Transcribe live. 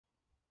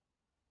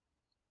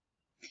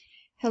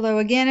Hello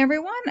again,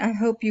 everyone. I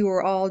hope you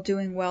are all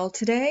doing well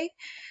today.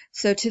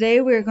 So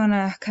today we're going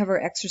to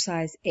cover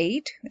exercise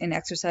 8, and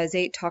exercise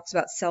 8 talks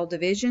about cell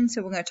division.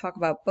 So we're going to talk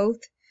about both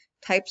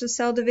types of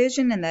cell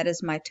division, and that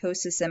is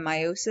mitosis and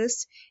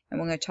meiosis. And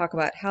we're going to talk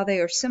about how they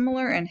are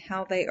similar and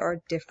how they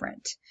are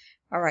different.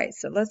 All right,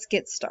 so let's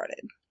get started.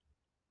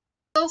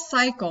 Cell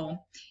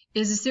cycle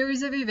is a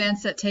series of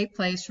events that take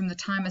place from the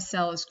time a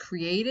cell is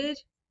created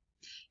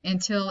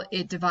until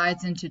it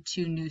divides into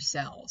two new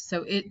cells.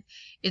 So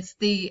it's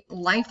the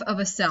life of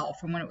a cell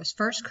from when it was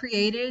first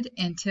created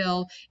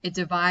until it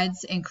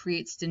divides and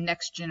creates the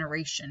next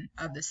generation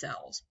of the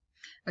cells.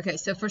 Okay,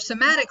 so for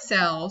somatic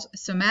cells,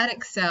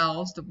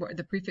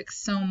 the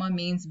prefix soma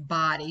means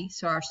body,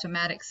 so our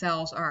somatic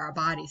cells are our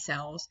body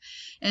cells.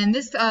 And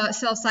this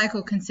cell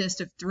cycle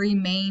consists of three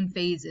main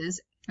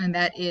phases, and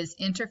that is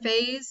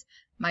interphase,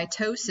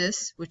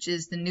 mitosis, which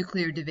is the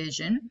nuclear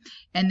division,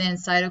 and then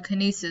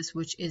cytokinesis,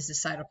 which is the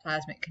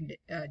cytoplasmic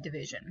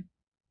division.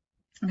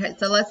 Okay,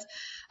 so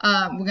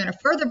we're going to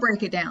further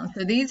break it down.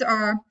 So these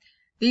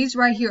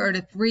right here are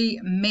the three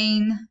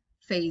main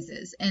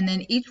phases, and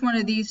then each one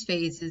of these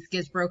phases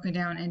gets broken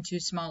down into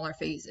smaller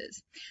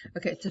phases.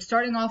 Okay, so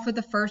starting off with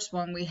the first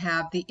one, we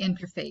have the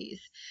interphase.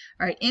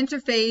 All right,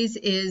 interphase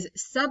is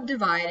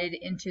subdivided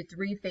into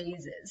three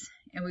phases,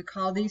 and we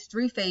call these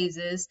three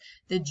phases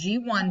the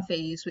G1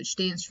 phase, which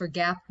stands for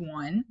gap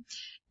 1,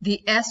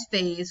 the S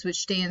phase, which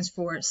stands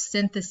for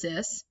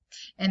synthesis,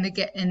 and the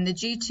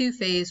G2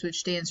 phase, which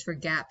stands for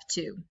gap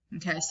 2.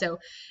 Okay, so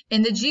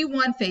in the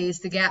G1 phase,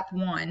 the gap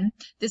 1,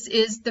 this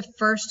is the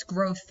first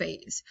growth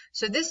phase.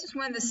 So this is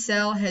when the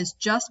cell has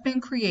just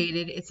been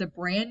created. It's a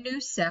brand new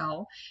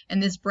cell,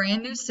 and this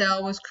brand new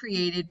cell was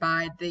created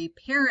by the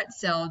parent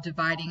cell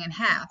dividing in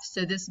half.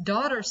 So this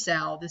daughter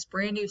cell, this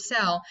brand new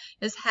cell,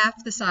 is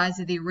half the size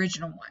of the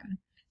original one.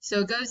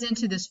 So it goes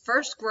into this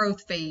first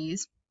growth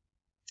phase,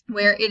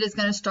 where it is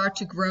going to start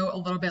to grow a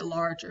little bit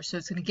larger. So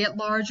it's going to get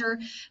larger,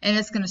 and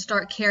it's going to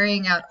start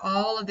carrying out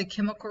all of the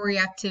chemical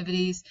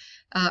reactions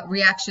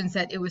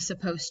that it was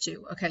supposed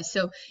to. Okay,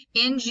 so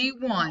in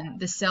G1,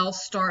 the cell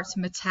starts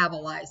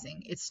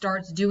metabolizing. It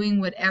starts doing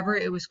whatever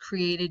it was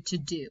created to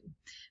do.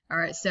 All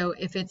right, so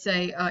if it's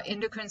a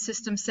endocrine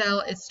system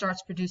cell, it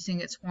starts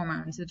producing its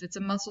hormones. If it's a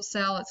muscle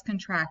cell, it's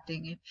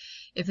contracting.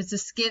 If it's a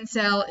skin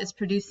cell, it's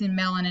producing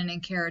melanin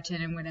and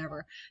keratin and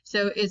whatever.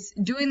 So it's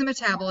doing the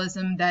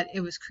metabolism that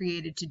it was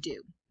created to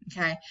do.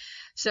 Okay,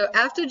 so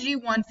after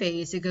G1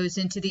 phase, it goes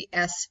into the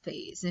S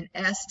phase, and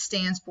S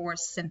stands for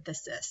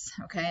synthesis.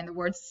 Okay, and the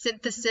word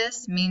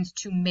synthesis means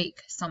to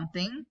make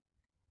something.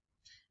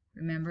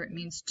 Remember, it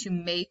means to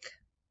make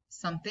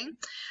something.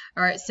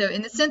 All right, so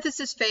in the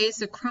synthesis phase,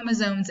 the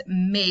chromosomes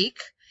make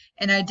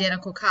an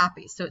identical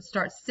copy. So it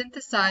starts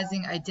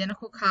synthesizing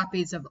identical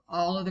copies of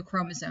all of the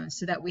chromosomes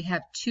so that we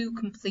have two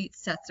complete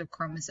sets of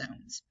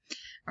chromosomes.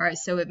 All right,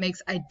 so it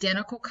makes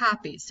identical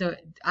copies. So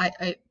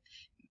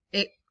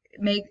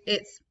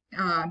it's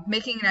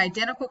making an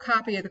identical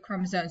copy of the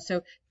chromosomes.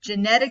 So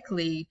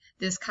genetically,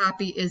 this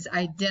copy is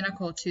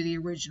identical to the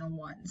original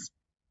ones.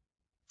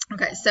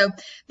 Okay, so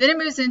then it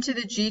moves into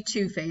the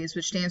G2 phase,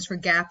 which stands for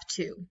gap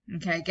 2.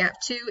 Okay, gap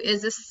 2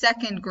 is a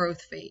second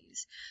growth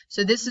phase.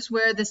 So this is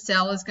where the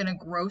cell is going to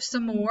grow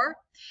some more,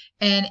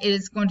 and it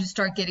is going to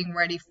start getting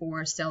ready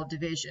for cell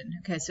division.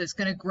 Okay, so it's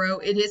going to grow.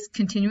 It is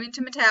continuing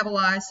to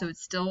metabolize, so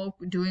it's still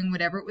doing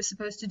whatever it was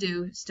supposed to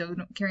do, still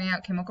carrying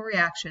out chemical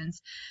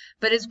reactions,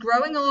 but it's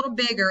growing a little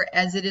bigger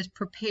as it is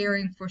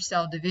preparing for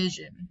cell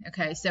division.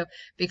 Okay, so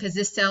because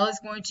this cell is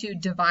going to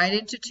divide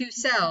into two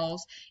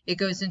cells, it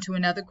goes into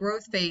another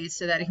growth phase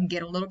so that it can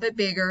get a little bit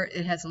bigger.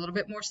 It has a little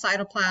bit more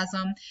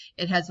cytoplasm.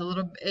 It has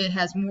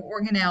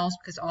more organelles,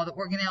 because all the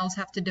organelles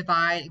have to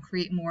divide and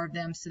create more of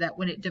them, so that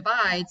when it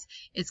divides,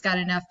 it's got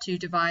enough to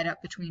divide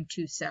up between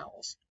two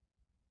cells.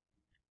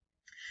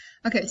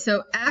 Okay,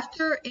 so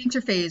after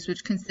interphase,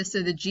 which consists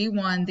of the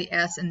G1, the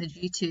S, and the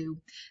G2,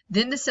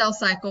 then the cell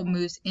cycle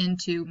moves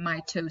into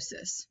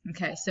mitosis.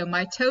 Okay, so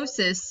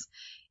mitosis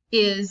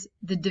is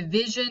the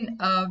division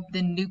of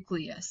the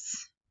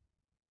nucleus.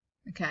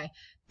 Okay,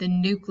 the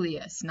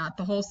nucleus, not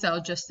the whole cell,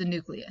 just the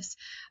nucleus.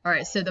 All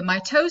right, so the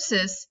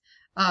mitosis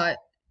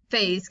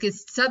phase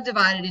gets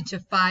subdivided into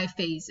 5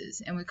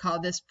 phases, and we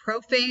call this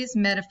prophase,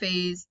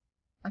 metaphase,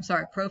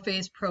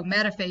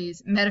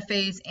 prometaphase,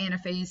 metaphase,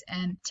 anaphase,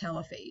 and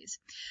telophase.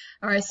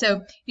 All right,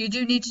 so you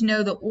do need to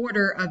know the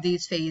order of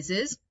these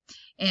phases,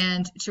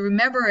 and to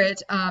remember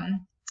it,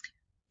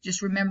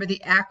 just remember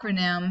the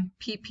acronym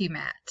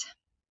PPMAT.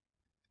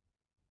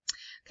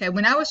 Okay,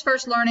 when I was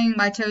first learning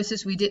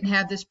mitosis, we didn't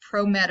have this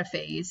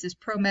prometaphase. This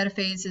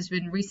prometaphase has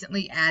been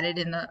recently added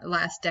in the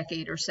last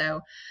decade or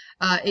so.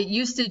 It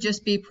used to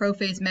just be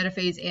prophase,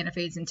 metaphase,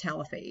 anaphase, and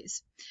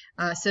telophase.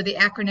 So the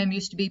acronym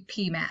used to be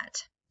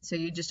PMAT. So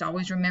you just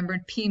always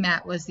remembered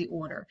PMAT was the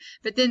order.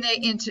 But then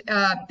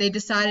they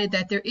decided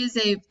that there is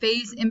a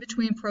phase in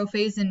between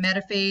prophase and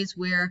metaphase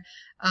where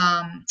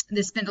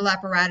the spindle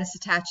apparatus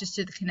attaches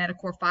to the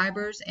kinetochore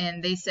fibers,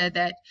 and they said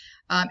that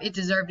it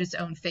deserved its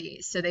own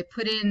phase. So they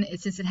put in,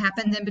 since it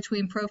happened in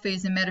between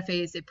prophase and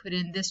metaphase, they put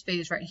in this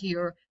phase right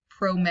here,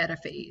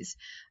 prometaphase.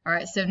 All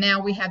right, so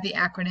now we have the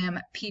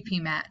acronym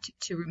PPMAT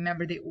to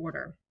remember the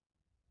order.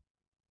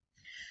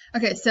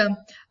 Okay, so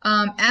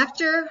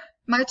after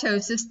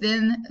mitosis,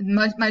 then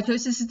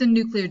mitosis is the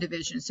nuclear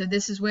division. So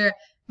this is where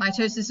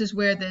mitosis is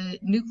where the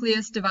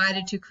nucleus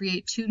divided to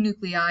create two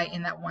nuclei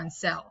in that one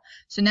cell.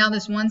 So now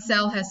this one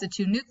cell has the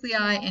two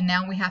nuclei, and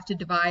now we have to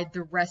divide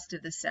the rest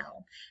of the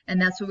cell.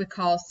 And that's what we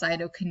call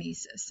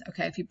cytokinesis.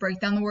 Okay, if you break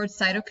down the word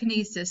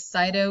cytokinesis,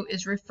 cyto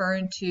is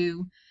referring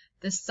to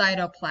the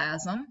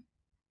cytoplasm,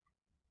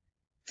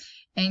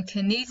 and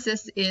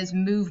kinesis is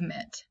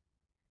movement.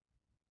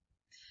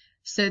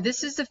 So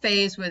this is the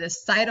phase where the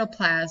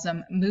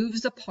cytoplasm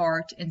moves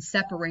apart and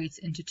separates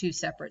into two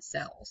separate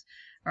cells.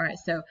 All right,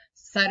 so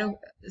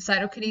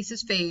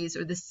cytokinesis phase,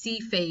 or the C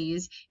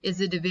phase, is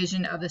the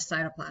division of the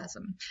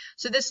cytoplasm.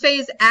 So this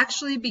phase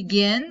actually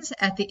begins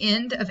at the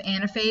end of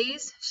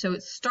anaphase. So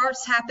it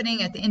starts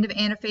happening at the end of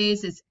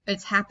anaphase.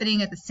 It's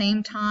happening at the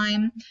same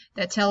time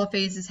that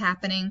telophase is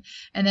happening.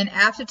 And then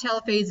after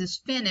telophase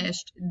is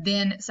finished,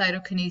 then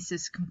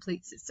cytokinesis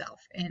completes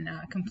itself and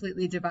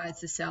completely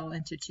divides the cell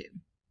into two.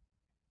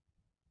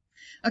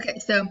 Okay,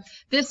 so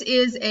this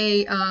is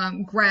a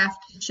graph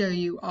to show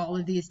you all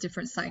of these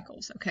different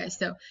cycles. Okay,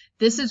 so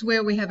this is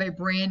where we have a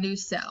brand new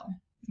cell.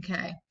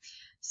 Okay,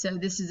 so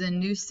this is a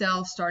new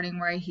cell starting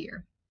right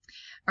here.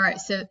 All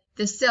right, so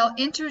the cell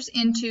enters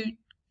into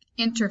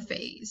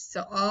interphase.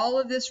 So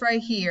all of this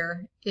right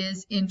here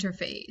is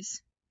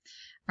interphase.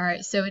 All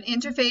right, so an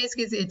interphase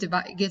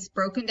gets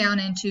broken down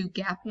into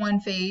gap 1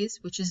 phase,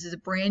 which is a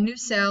brand new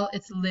cell.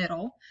 It's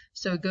little,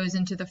 so it goes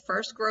into the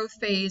first growth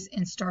phase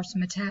and starts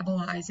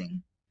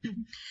metabolizing.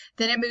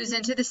 Then it moves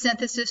into the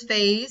synthesis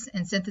phase,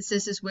 and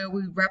synthesis is where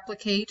we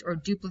replicate or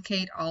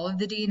duplicate all of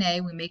the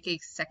DNA. We make a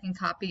second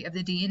copy of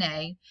the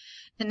DNA.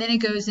 And then it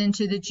goes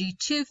into the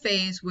G2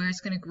 phase, where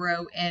it's going to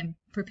grow and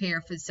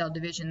prepare for the cell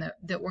division.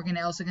 The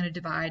organelles are going to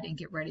divide and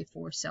get ready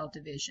for cell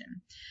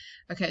division.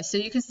 Okay, so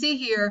you can see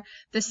here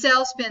the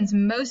cell spends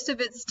most of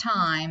its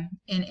time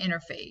in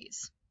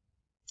interphase.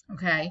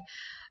 Okay.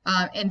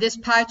 And this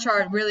pie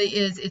chart really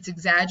it's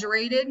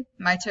exaggerated.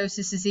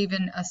 Mitosis is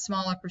even a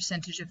smaller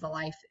percentage of the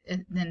life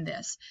than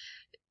this.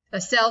 A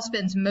cell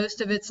spends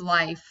most of its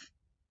life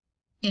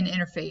in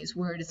interphase,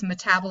 where it is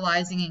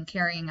metabolizing and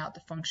carrying out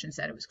the functions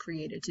that it was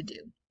created to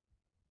do.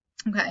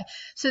 Okay,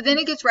 so then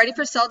it gets ready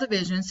for cell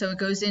division, so it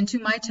goes into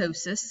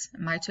mitosis.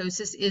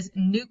 Mitosis is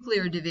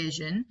nuclear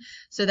division,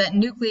 so that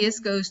nucleus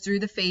goes through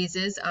the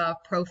phases of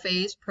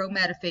prophase,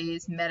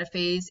 prometaphase,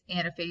 metaphase,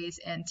 anaphase,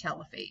 and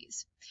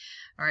telophase.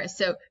 All right,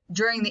 so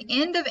during the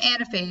end of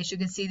anaphase, you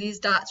can see these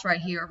dots right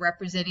here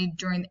representing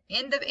during the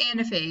end of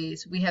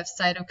anaphase, we have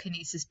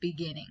cytokinesis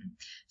beginning.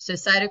 So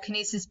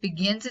cytokinesis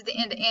begins at the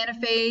end of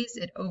anaphase,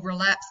 it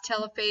overlaps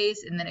telophase,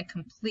 and then it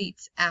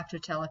completes after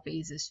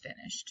telophase is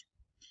finished.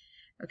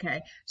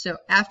 Okay, so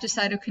after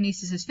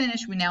cytokinesis is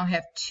finished, we now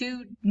have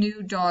two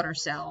new daughter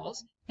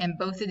cells, and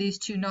both of these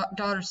two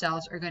daughter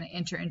cells are going to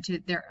enter into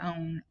their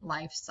own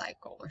life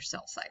cycle or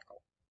cell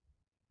cycle.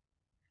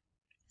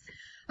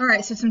 All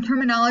right, so some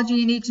terminology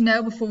you need to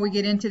know before we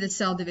get into the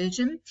cell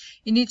division.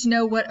 You need to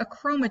know what a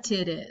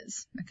chromatid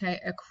is. Okay,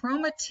 a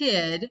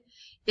chromatid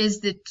is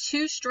the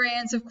two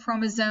strands of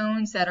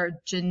chromosomes that are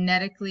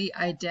genetically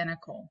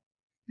identical.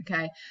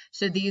 Okay,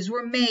 so these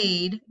were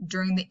made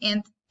during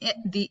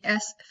the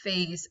S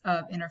phase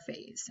of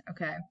interphase.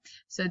 Okay,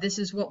 so this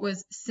is what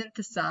was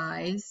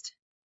synthesized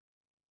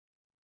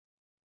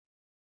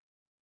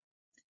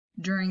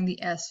during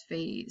the S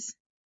phase.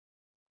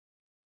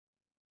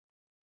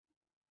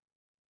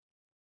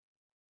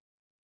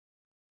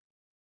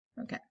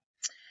 Okay,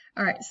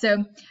 all right,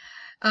 so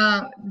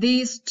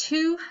these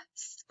two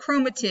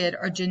chromatid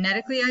are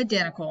genetically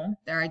identical.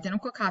 They're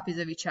identical copies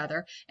of each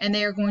other, and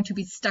they are going to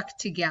be stuck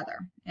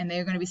together. And they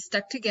are going to be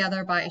stuck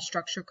together by a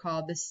structure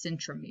called the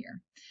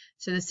centromere.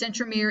 So the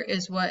centromere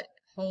is what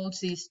holds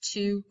these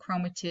two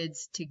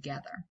chromatids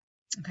together.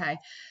 Okay,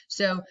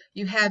 so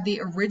you have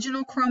the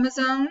original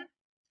chromosome,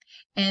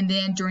 and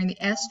then during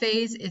the S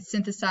phase, it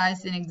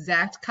synthesized an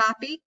exact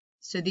copy.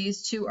 So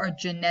these two are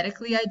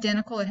genetically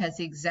identical. It has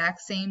the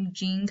exact same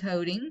gene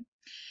coding,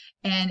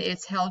 and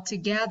it's held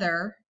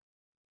together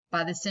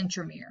by the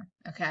centromere.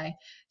 Okay,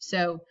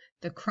 so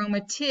the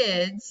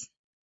chromatids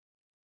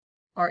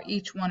are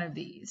each one of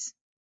these.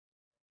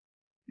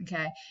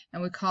 Okay,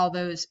 and we call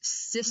those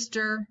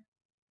sister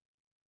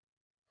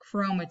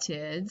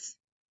chromatids.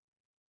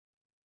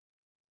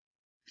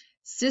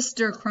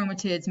 Sister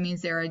chromatids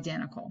means they're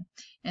identical,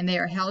 and they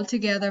are held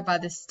together by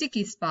the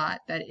sticky spot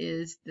that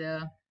is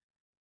the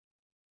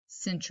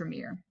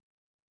centromere.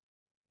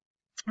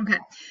 Okay,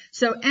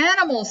 so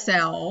animal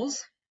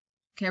cells,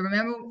 okay,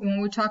 remember when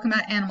we're talking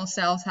about animal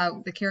cells,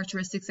 how the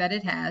characteristics that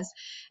it has,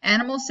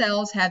 animal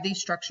cells have these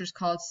structures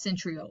called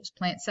centrioles.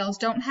 Plant cells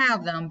don't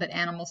have them, but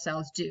animal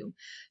cells do.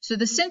 So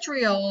the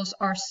centrioles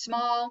are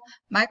small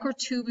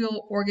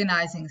microtubule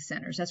organizing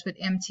centers. That's what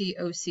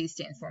MTOC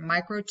stands for,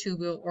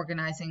 microtubule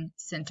organizing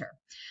center.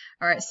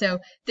 All right, so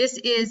this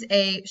is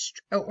a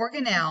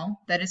organelle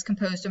that is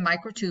composed of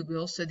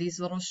microtubules. So these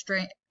little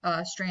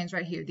strands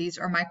right here, these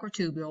are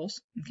microtubules,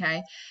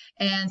 okay?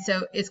 And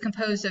so it's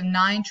composed of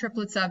 9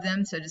 triplets of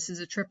them. So this is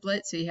a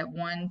triplet. So you have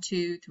 1,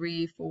 2,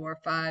 3, 4,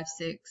 5,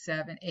 6,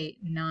 7, 8,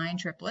 9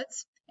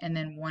 triplets, and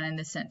then 1 in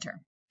the center.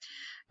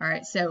 All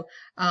right, so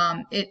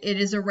it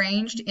is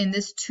arranged in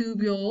this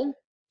tubule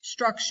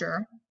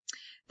structure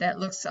that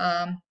looks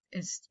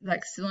it's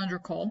like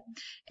cylindrical,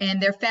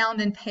 and they're found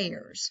in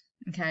pairs.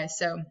 Okay,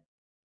 so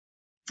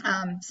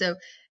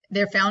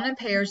they're found in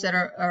pairs that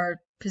are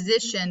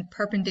positioned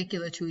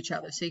perpendicular to each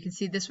other. So you can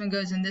see this one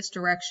goes in this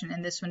direction,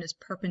 and this one is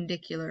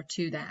perpendicular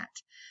to that.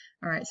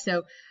 All right,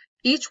 so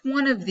each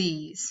one of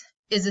these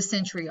is a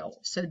centriole.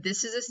 So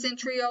this is a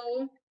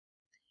centriole,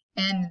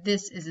 and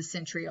this is a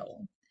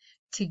centriole.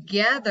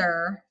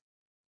 Together,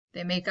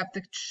 they make up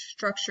the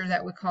structure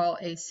that we call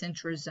a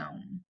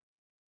centrosome.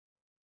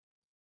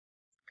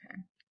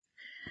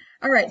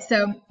 All right,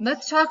 so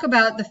let's talk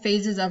about the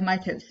phases of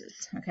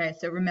mitosis. Okay,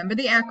 so remember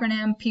the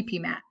acronym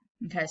PPMAT.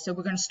 Okay, so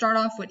we're going to start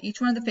off with each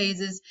one of the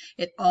phases.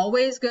 It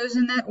always goes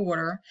in that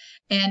order.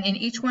 And in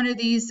each one of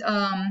these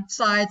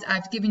slides,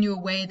 I've given you a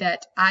way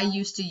that I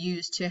used to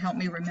use to help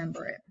me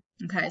remember it.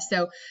 Okay,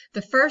 so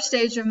the first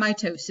stage of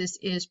mitosis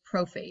is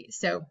prophase.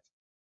 So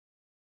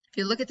if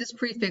you look at this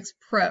prefix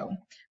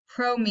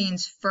pro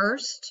means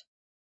first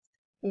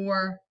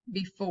or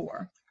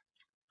before.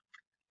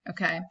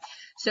 Okay,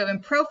 so in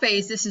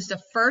prophase, this is the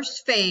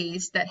first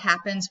phase that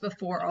happens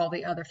before all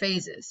the other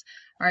phases.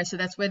 All right, so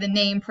that's where the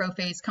name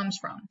prophase comes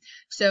from.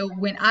 So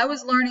when I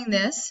was learning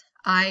this,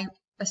 I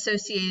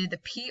associated the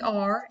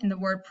PR in the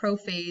word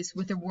prophase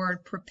with the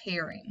word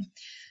preparing.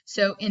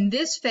 So in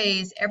this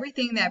phase,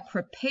 everything that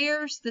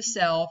prepares the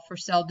cell for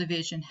cell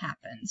division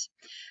happens.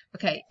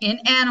 Okay, in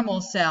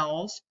animal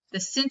cells, the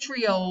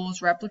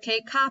centrioles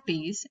replicate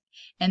copies,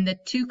 and the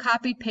 2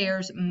 copied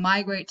pairs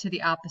migrate to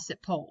the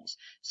opposite poles.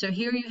 So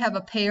here you have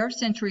a pair of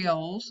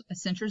centrioles, a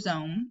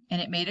centrosome,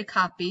 and it made a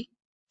copy,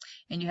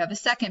 and you have a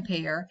second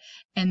pair,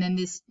 and then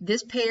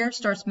this pair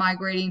starts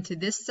migrating to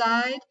this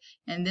side,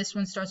 and this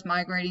one starts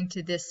migrating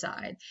to this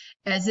side.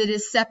 As it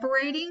is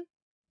separating,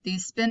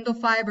 these spindle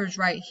fibers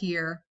right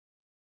here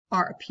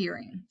are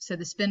appearing. So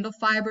the spindle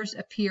fibers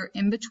appear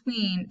in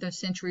between those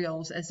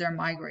centrioles as they're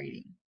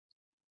migrating.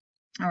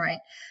 All right,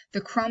 the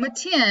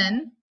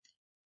chromatin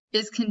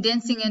is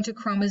condensing into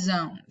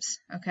chromosomes.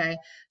 Okay,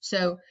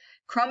 so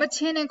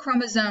chromatin and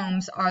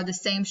chromosomes are the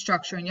same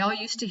structure, and y'all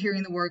used to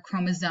hearing the word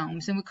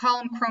chromosomes, and we call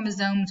them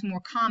chromosomes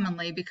more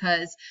commonly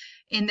because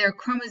in their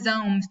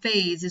chromosome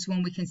phase is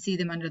when we can see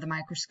them under the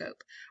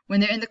microscope.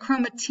 When they're in the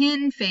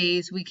chromatin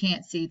phase, we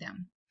can't see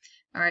them.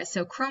 All right,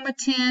 so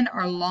chromatin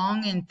are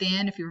long and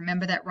thin. If you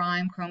remember that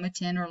rhyme,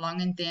 chromatin are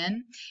long and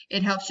thin,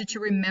 it helps you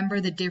to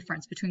remember the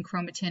difference between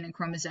chromatin and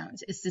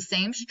chromosomes. It's the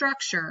same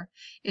structure,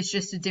 it's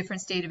just a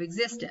different state of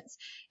existence.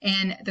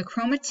 In the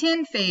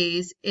chromatin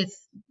phase,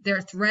 they're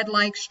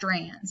thread-like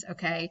strands,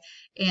 okay,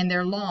 and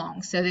they're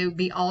long, so they would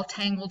be all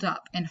tangled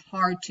up and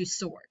hard to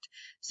sort.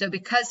 So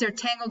because they're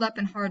tangled up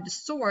and hard to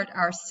sort,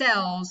 our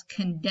cells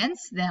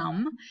condense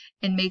them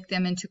and make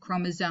them into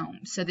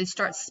chromosomes. So they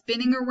start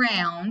spinning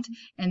around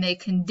and they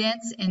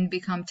condense and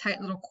become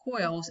tight little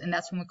coils, and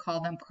that's when we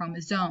call them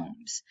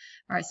chromosomes.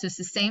 All right, so it's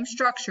the same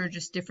structure,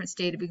 just different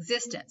state of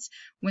existence.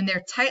 When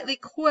they're tightly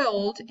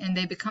coiled and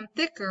they become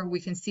thicker, we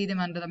can see them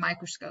under the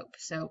microscope.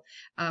 So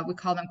we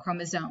call them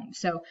chromosomes.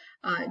 So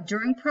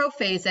during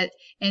prophase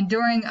and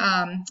during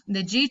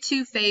the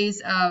G2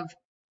 phase of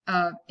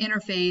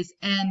interphase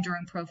and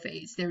during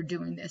prophase, they're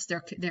doing this.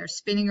 They're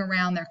spinning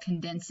around, they're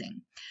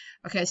condensing.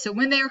 Okay, so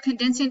when they are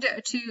condensing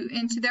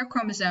into their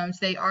chromosomes,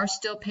 they are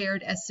still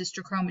paired as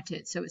sister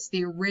chromatids. So it's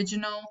the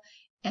original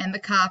and the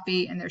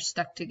copy, and they're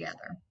stuck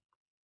together.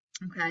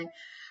 Okay,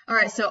 all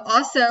right, so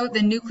also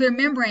the nuclear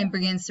membrane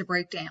begins to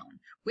break down.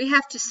 We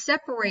have to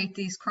separate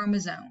these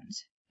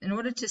chromosomes. In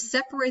order to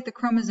separate the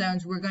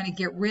chromosomes, we're going to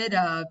get rid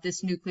of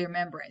this nuclear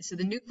membrane. So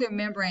the nuclear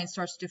membrane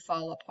starts to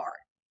fall apart.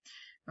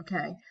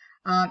 Okay.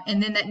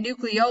 And then that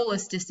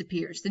nucleolus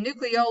disappears. The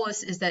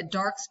nucleolus is that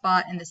dark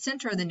spot in the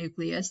center of the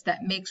nucleus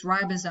that makes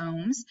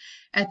ribosomes.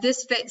 At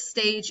this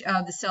stage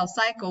of the cell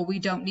cycle, we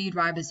don't need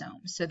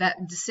ribosomes, so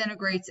that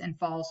disintegrates and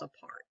falls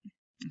apart.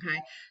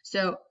 Okay,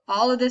 so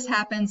all of this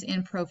happens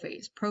in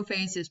prophase.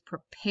 Prophase is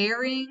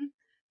preparing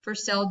for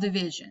cell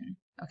division.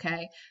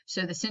 Okay,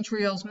 so the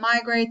centrioles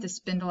migrate, the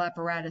spindle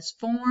apparatus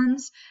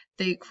forms,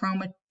 the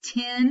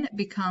chromatin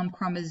become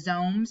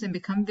chromosomes and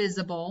become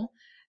visible.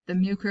 The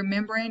nuclear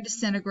membrane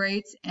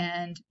disintegrates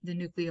and the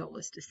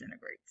nucleolus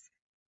disintegrates.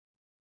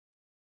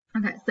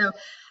 Okay, so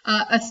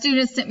a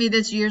student sent me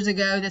this years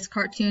ago, this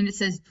cartoon. It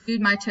says,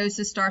 dude,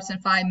 mitosis starts in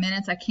 5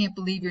 minutes. I can't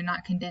believe you're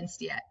not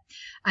condensed yet.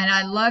 And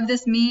I love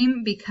this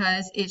meme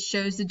because it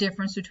shows the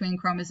difference between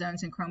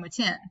chromosomes and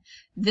chromatin.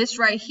 This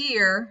right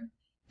here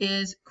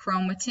is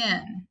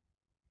chromatin.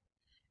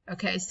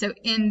 Okay, so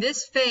in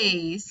this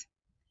phase,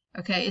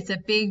 Okay, it's a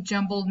big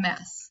jumbled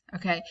mess.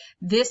 Okay,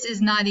 this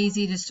is not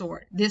easy to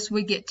sort. This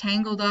would get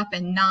tangled up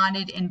and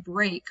knotted and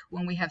break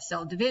when we have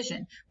cell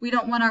division. We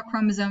don't want our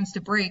chromosomes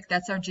to break.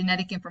 That's our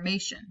genetic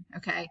information.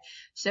 Okay,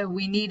 so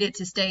we need it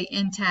to stay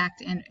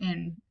intact and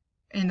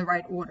in the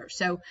right order.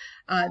 So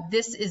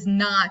this is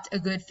not a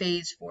good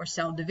phase for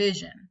cell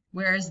division,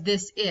 whereas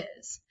this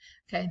is.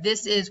 Okay,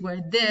 this is where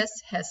this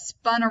has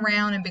spun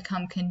around and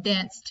become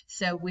condensed.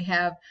 So we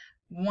have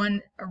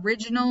one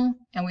original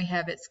and we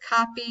have its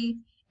copy,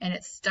 and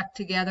it's stuck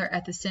together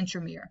at the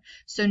centromere.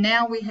 So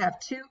now we have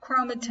two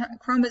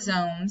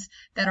chromosomes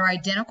that are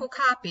identical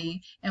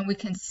copy, and we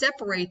can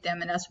separate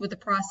them, and that's what the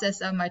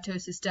process of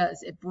mitosis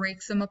does. It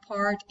breaks them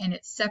apart and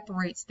it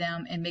separates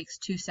them and makes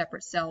two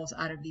separate cells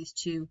out of these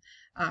two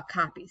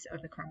copies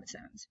of the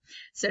chromosomes.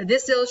 So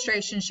this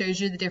illustration shows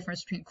you the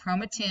difference between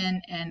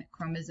chromatin and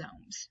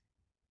chromosomes.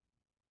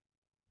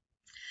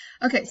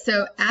 Okay,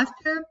 so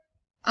after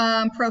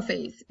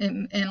prophase,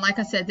 and like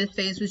I said, this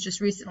phase was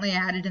just recently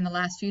added in the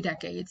last few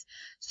decades.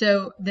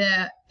 So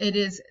it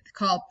is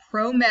called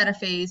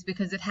prometaphase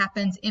because it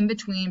happens in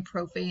between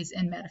prophase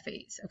and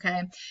metaphase.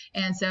 Okay,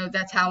 and so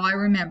that's how I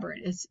remember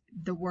it.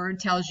 The word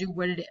tells you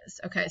what it is.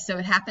 Okay, so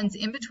it happens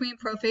in between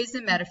prophase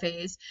and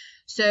metaphase.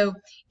 So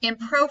in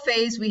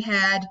prophase we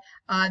had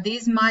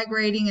these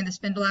migrating and the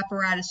spindle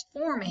apparatus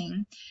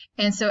forming,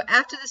 and so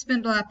after the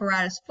spindle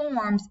apparatus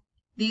forms,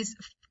 these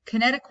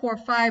kinetic core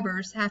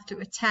fibers have to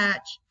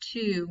attach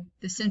to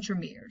the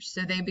centromeres,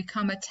 so they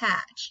become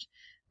attached.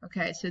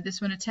 Okay, so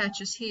this one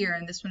attaches here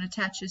and this one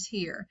attaches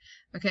here.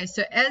 Okay,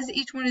 so as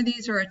each one of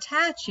these are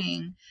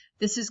attaching,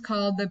 this is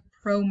called the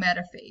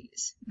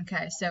prometaphase.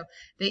 Okay, so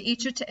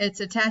it's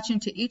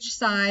attaching to each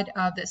side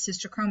of the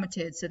sister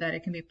chromatid so that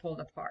it can be pulled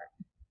apart.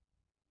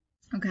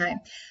 Okay,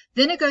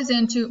 then it goes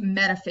into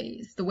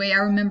metaphase. The way I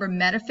remember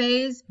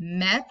metaphase,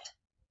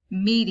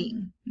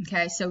 meeting.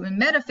 Okay, so in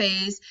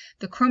metaphase,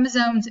 the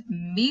chromosomes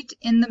meet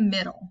in the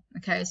middle.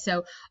 Okay,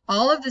 so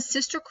all of the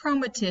sister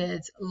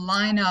chromatids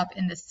line up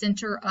in the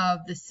center of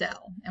the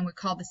cell, and we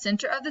call the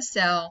center of the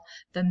cell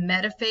the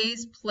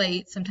metaphase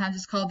plate. Sometimes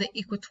it's called the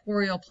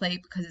equatorial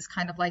plate because it's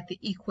kind of like the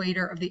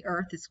equator of the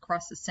Earth. It's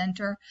across the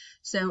center.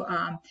 So,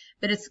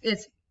 but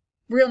its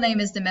real name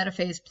is the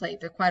metaphase plate,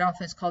 but quite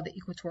often it's called the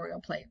equatorial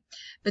plate.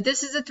 But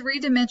this is a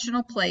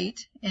three-dimensional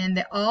plate,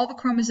 and all the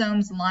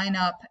chromosomes line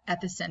up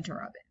at the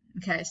center of it.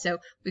 Okay, so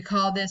we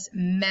call this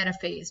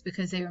metaphase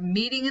because they are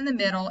meeting in the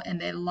middle and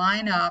they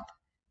line up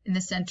in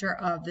the center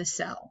of the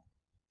cell.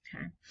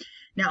 Okay.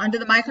 Now under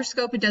the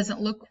microscope it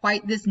doesn't look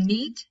quite this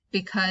neat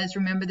because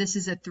remember this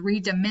is a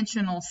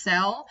three-dimensional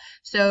cell.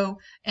 So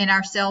and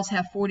our cells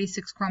have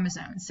 46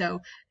 chromosomes.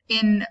 So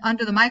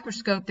under the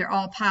microscope they're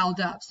all piled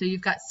up. So you've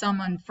got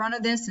some in front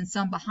of this and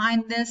some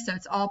behind this. So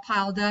it's all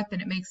piled up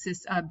and it makes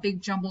this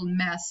big jumbled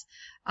mess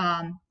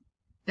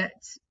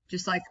that's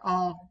just like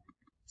all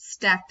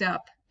stacked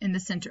up in the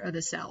center of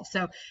the cell.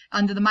 So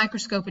under the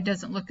microscope it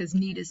doesn't look as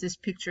neat as this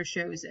picture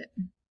shows it,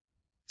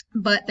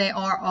 but they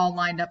are all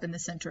lined up in the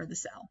center of the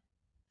cell.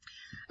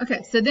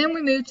 Okay, so then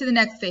we move to the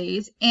next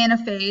phase,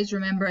 anaphase.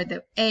 Remember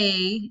that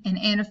A in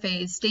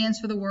anaphase stands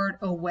for the word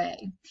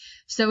away.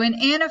 So in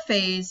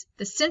anaphase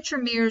the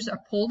centromeres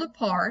are pulled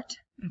apart.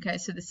 Okay,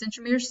 so the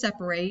centromeres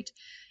separate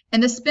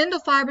and the spindle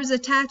fibers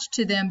attached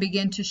to them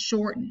begin to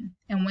shorten,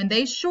 and when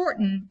they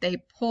shorten they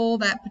pull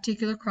that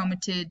particular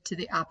chromatid to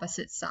the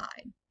opposite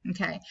side.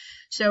 Okay,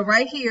 so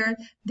right here,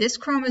 this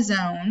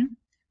chromosome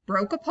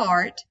broke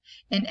apart,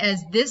 and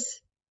as this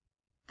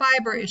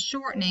fiber is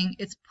shortening,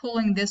 it's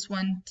pulling this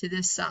one to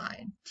this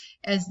side.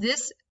 As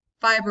this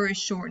fiber is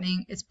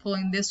shortening, it's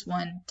pulling this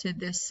one to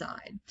this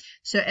side.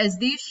 So as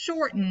these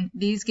shorten,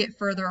 these get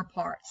further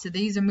apart. So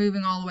these are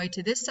moving all the way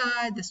to this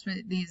side,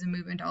 these are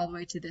moving all the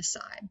way to this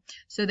side.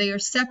 So they are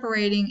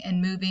separating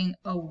and moving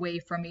away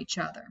from each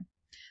other.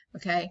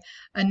 Okay,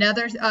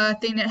 another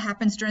thing that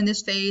happens during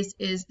this phase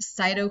is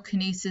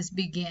cytokinesis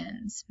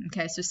begins.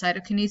 Okay, so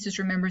cytokinesis,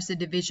 remember, is the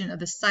division of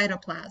the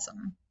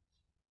cytoplasm.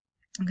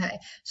 Okay,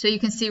 so you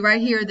can see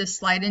right here the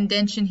slight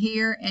indentation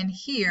here and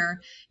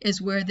here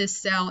is where this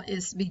cell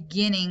is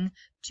beginning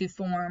to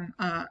form,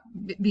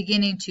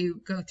 beginning to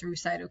go through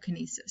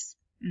cytokinesis.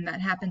 And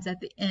that happens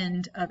at the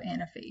end of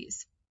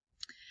anaphase.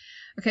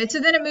 Okay, so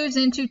then it moves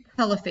into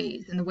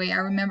telophase. And the way I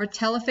remember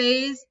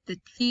telophase, the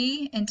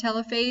T in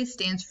telophase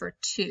stands for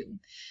 2.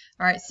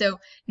 All right, so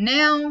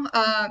now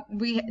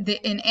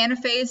in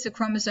anaphase, the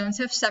chromosomes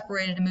have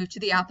separated and moved to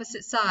the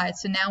opposite side.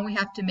 So now we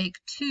have to make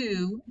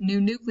 2 new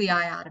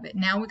nuclei out of it.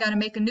 Now we got to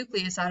make a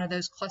nucleus out of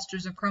those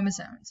clusters of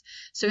chromosomes.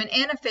 So in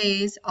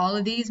anaphase, all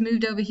of these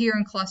moved over here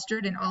and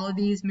clustered, and all of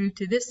these moved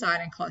to this side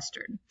and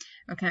clustered.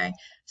 Okay,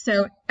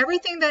 so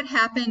everything that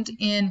happened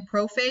in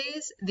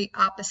prophase, the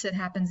opposite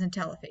happens in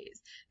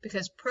telophase,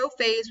 because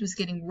prophase was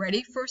getting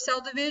ready for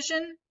cell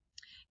division,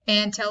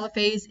 and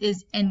telophase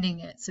is ending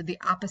it, so the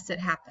opposite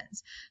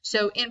happens.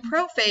 So in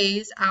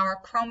prophase, our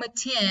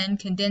chromatin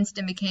condensed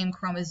and became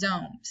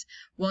chromosomes.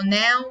 Well,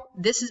 now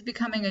this is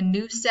becoming a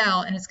new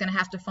cell, and it's going to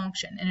have to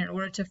function. And in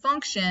order to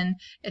function,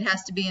 it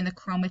has to be in the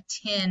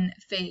chromatin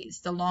phase,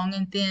 the long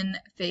and thin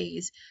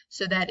phase,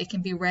 so that it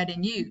can be read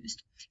and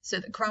used. So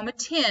the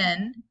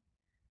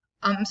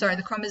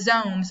the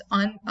chromosomes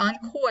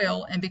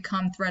uncoil and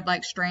become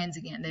thread-like strands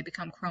again. They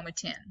become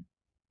chromatin.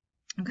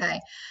 Okay.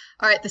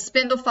 All right, the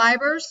spindle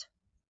fibers,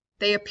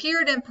 they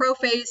appeared in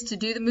prophase to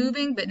do the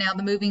moving, but now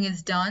the moving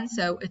is done,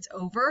 so it's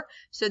over.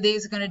 So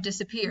these are going to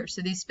disappear.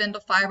 So these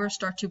spindle fibers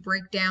start to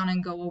break down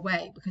and go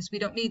away because we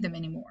don't need them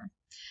anymore.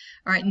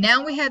 All right,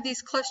 now we have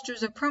these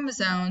clusters of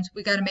chromosomes.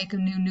 We got to make a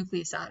new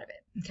nucleus out of it.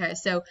 Okay,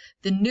 so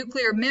the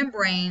nuclear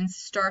membranes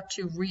start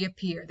to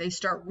reappear. They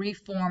start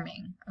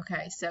reforming.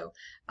 Okay, so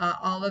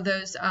all of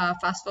those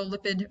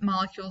phospholipid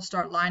molecules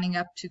start lining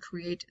up to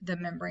create the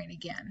membrane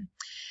again.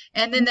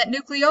 And then that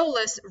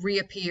nucleolus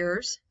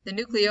reappears. The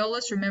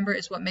nucleolus, remember,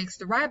 is what makes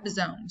the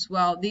ribosomes.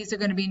 Well, these are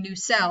going to be new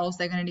cells.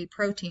 They're going to need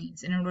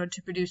proteins. And in order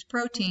to produce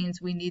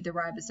proteins, we need the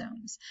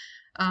ribosomes.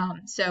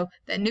 So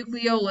that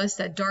nucleolus,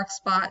 that dark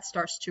spot,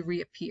 starts to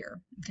reappear.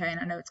 Okay,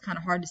 and I know it's kind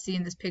of hard to see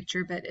in this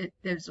picture, but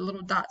there's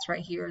little dots right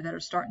here that are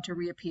starting to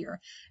reappear.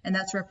 And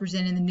that's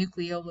representing the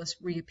nucleolus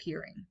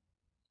reappearing.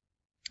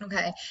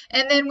 Okay,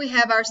 and then we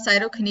have our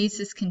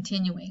cytokinesis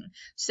continuing.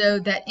 So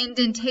that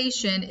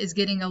indentation is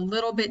getting a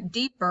little bit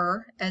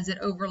deeper as it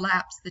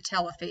overlaps the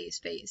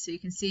telophase phase. So you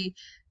can see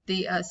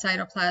the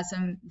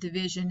cytoplasm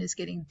division is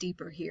getting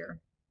deeper here.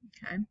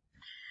 Okay,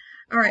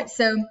 all right,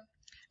 so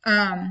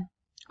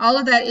all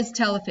of that is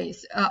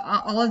telophase.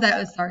 All of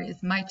that is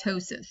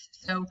mitosis.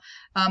 So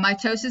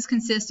mitosis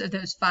consists of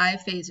those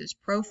 5 phases: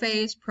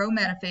 prophase,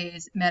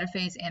 prometaphase,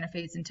 metaphase,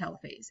 anaphase, and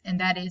telophase. And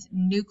that is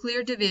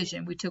nuclear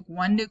division. We took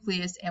one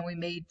nucleus and we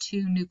made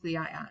 2 nuclei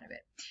out of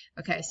it.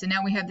 Okay, so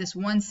now we have this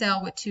one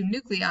cell with 2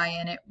 nuclei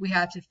in it. We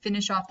have to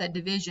finish off that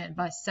division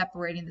by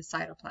separating the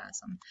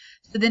cytoplasm.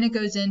 So then it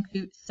goes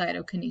into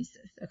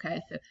cytokinesis. Okay,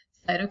 so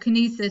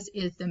cytokinesis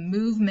is the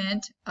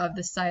movement of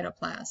the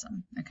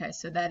cytoplasm. Okay,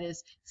 so that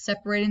is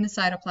separating the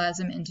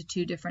cytoplasm into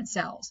 2 different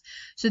cells.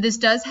 So this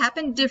does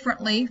happen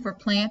differently for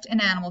plant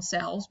and animal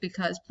cells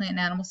because plant and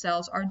animal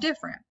cells are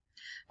different.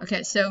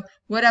 Okay, so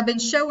what I've been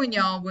showing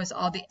y'all was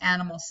all the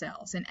animal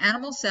cells, and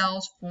animal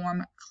cells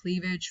form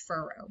cleavage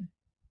furrow.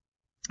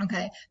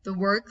 Okay, the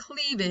word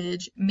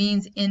cleavage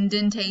means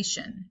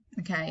indentation.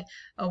 Okay,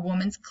 a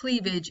woman's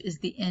cleavage is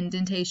the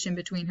indentation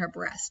between her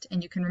breast,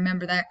 and you can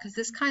remember that because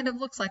this kind of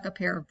looks like a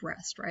pair of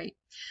breasts, right?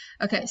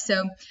 Okay,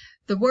 so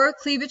the word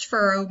cleavage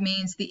furrow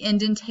means the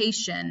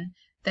indentation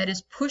that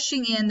is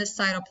pushing in the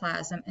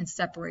cytoplasm and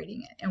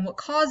separating it. And what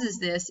causes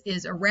this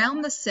is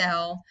around the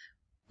cell,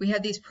 we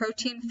have these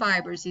protein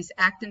fibers, these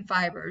actin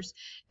fibers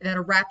that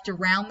are wrapped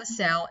around the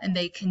cell, and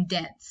they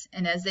condense.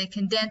 And as they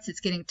condense,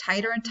 it's getting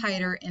tighter and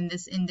tighter, and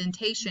this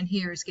indentation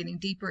here is getting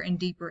deeper and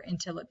deeper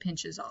until it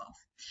pinches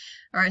off.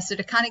 All right, so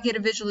to kind of get a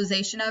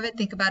visualization of it,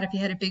 think about if you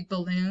had a big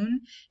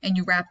balloon and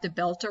you wrapped a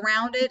belt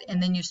around it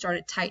and then you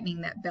started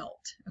tightening that belt,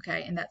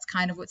 okay? And that's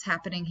kind of what's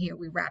happening here.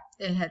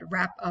 It had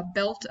wrapped a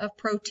belt of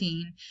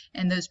protein,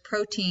 and those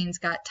proteins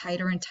got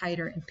tighter and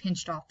tighter and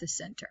pinched off the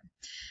center.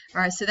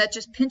 All right, so that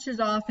just pinches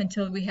off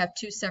until we have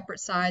 2 separate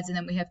sides, and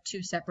then we have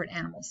 2 separate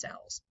animal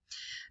cells.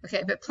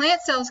 Okay, but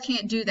plant cells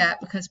can't do that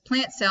because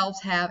plant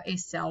cells have a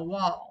cell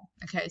wall.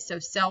 Okay, so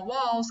cell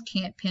walls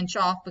can't pinch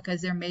off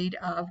because they're made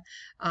of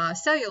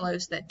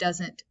cellulose that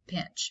doesn't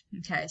pinch.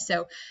 Okay,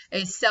 so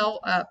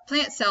a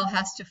plant cell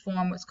has to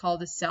form what's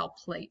called a cell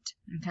plate.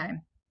 Okay.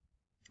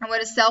 And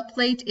what a cell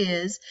plate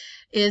is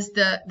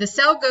the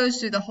cell goes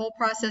through the whole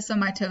process of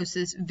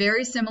mitosis,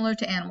 very similar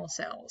to animal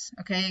cells.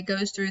 Okay, it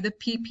goes through the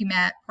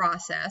PPMAT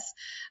process.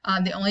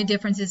 The only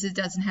difference is it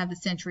doesn't have the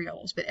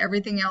centrioles, but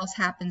everything else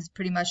happens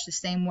pretty much the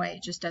same way.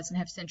 It just doesn't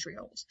have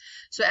centrioles.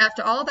 So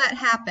after all that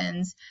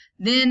happens,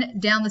 then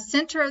down the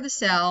center of the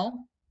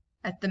cell,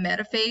 at the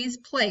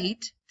metaphase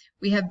plate,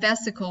 we have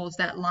vesicles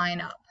that line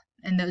up,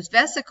 and those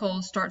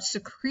vesicles start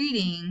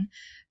secreting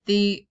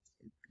the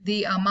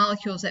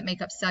molecules that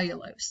make up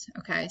cellulose.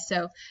 Okay,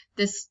 so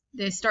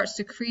they start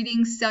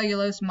secreting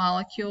cellulose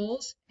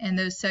molecules, and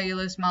those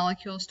cellulose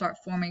molecules start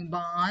forming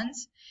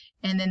bonds,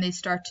 and then they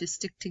start to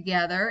stick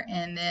together,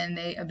 and then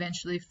they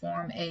eventually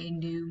form a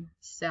new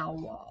cell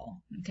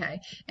wall. Okay,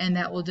 and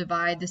that will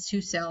divide the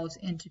 2 cells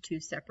into 2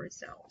 separate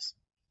cells.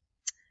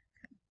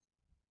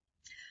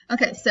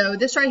 Okay, so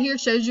this right here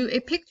shows you a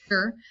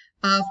picture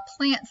of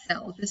plant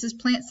cells. This is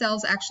plant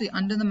cells actually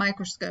under the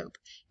microscope,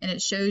 and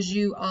it shows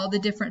you all the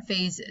different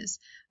phases.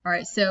 All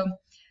right, so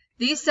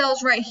these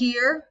cells right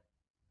here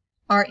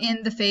are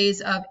in the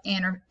phase of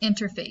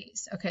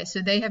interphase. Okay,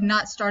 so they have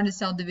not started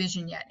cell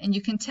division yet, and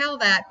you can tell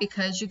that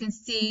because you can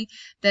see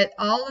that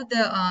all of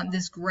the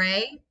this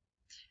gray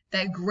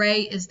That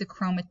gray is the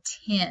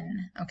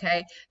chromatin,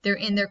 okay? They're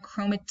in their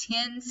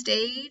chromatin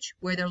stage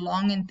where they're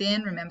long and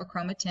thin. Remember,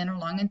 chromatin are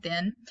long and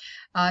thin.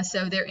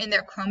 So they're in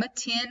their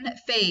chromatin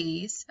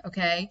phase,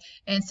 okay?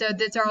 And so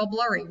these are all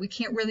blurry. We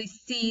can't really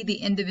see the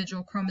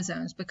individual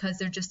chromosomes because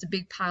they're just a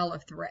big pile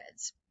of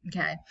threads,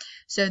 okay?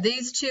 So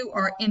these two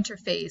are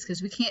interphase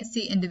because we can't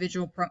see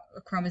individual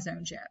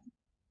chromosomes yet.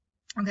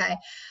 Okay,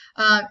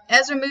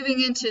 as we're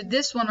moving into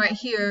this one right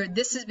here,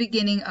 this is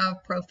beginning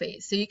of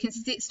prophase. So you can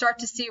start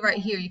to see right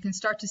here, you can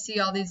start to see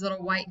all these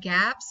little white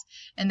gaps,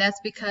 and that's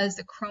because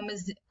the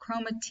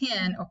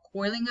chromatin are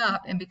coiling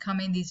up and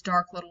becoming these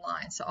dark little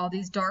lines. So all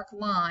these dark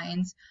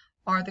lines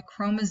are the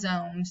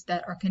chromosomes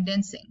that are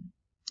condensing.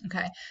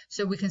 Okay,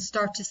 so we can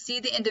start to see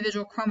the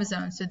individual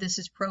chromosomes. So this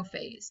is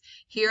prophase.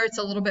 Here it's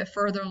a little bit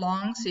further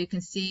along, so you can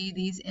see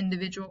these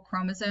individual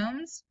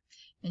chromosomes.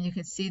 And you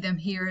can see them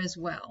here as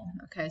well.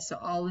 Okay, so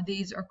all of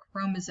these are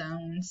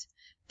chromosomes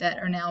that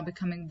are now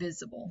becoming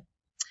visible.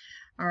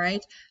 All right,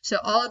 so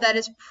all of that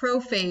is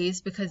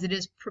prophase because it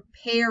is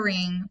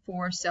preparing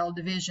for cell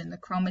division. The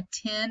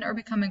chromatin are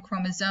becoming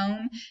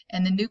chromosome,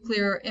 and the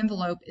nuclear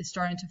envelope is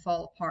starting to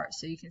fall apart.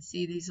 So you can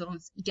see these little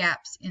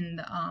gaps in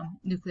the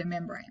nuclear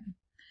membrane.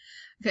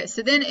 Okay,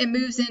 so then it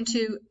moves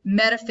into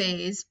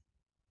metaphase.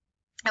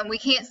 And we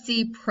can't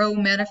see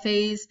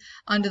pro-metaphase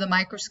under the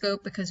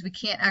microscope because we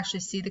can't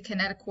actually see the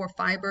kinetochore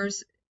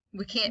fibers.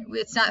 We can't,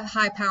 it's not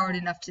high powered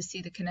enough to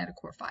see the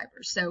kinetochore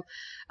fibers. So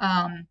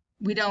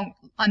we don't,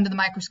 under the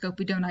microscope,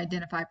 we don't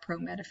identify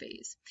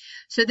pro-metaphase.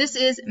 So this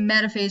is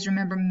metaphase.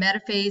 Remember,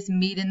 metaphase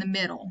meet in the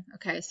middle.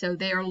 Okay, so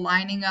they are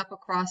lining up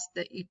across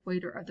the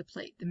equator of the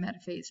plate, the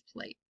metaphase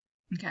plate.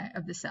 Okay,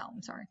 of the cell,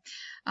 I'm sorry.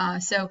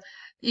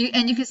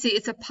 And you can see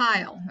it's a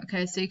pile,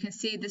 okay? So you can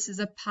see this is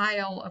a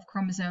pile of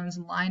chromosomes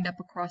lined up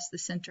across the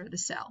center of the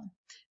cell.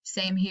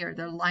 Same here,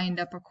 they're lined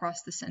up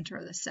across the center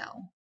of the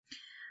cell.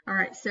 All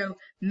right, so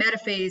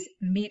metaphase,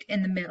 meet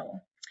in the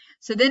middle.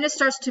 So then it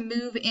starts to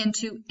move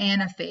into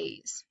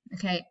anaphase,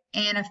 okay?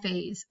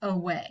 Anaphase,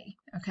 away,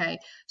 okay?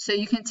 So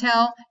you can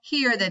tell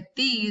here that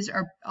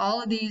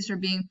all of these are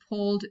being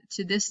pulled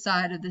to this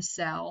side of the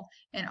cell,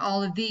 and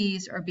all of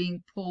these are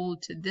being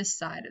pulled to this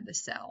side of the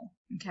cell,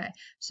 okay?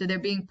 So they're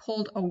being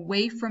pulled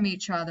away from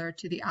each other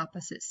to the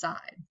opposite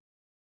side,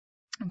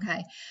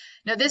 okay?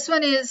 Now this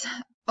one is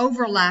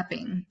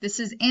overlapping.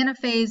 This is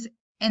anaphase,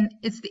 and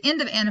it's the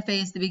end of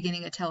anaphase, the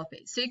beginning of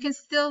telophase. So you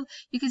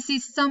can see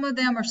some of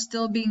them are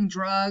still being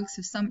drugged,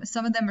 so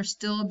some of them are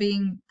still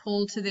being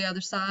pulled to the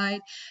other side,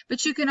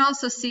 but you can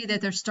also see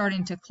that they're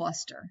starting to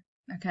cluster.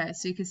 Okay,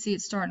 so you can see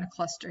it's starting to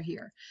cluster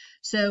here.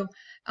 So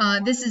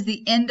this is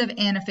the end of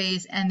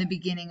anaphase and the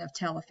beginning of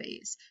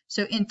telophase.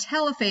 So in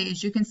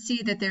telophase, you can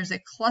see that there's a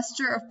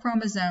cluster of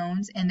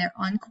chromosomes and they're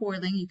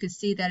uncoiling. You can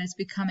see that it's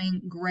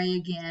becoming gray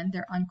again.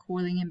 They're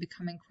uncoiling and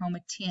becoming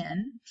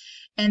chromatin.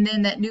 And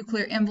then that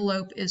nuclear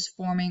envelope is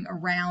forming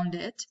around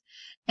it.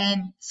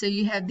 And so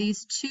you have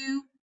these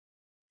two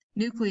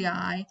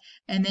nuclei,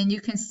 and then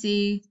you can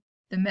see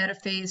the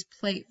metaphase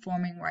plate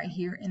forming right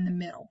here in the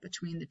middle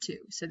between the two.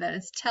 So that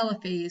is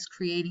telophase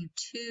creating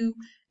two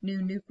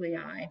new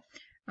nuclei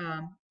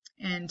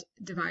and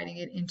dividing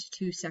it into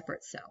two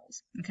separate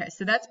cells. Okay,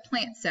 so that's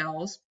plant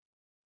cells.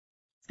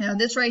 Now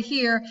this right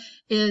here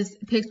is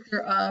a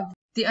picture of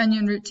the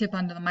onion root tip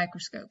under the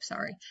microscope,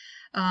 sorry.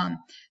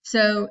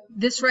 So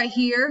this right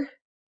here,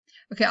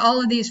 okay,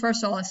 all of these,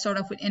 first of all, let's start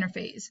off with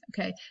interphase,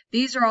 okay?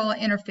 These are all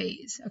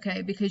interphase,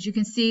 okay, because you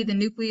can see the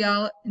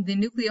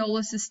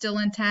nucleolus is still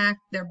intact.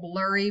 They're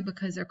blurry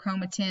because they're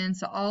chromatin,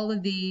 so all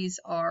of these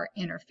are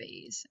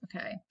interphase,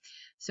 okay?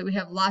 So we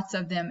have lots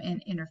of them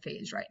in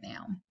interphase right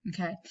now,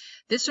 okay?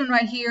 This one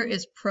right here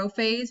is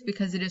prophase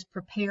because it is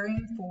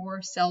preparing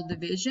for cell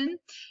division.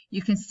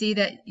 You can see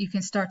that you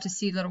can start to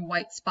see little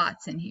white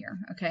spots in here,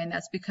 okay? And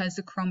that's because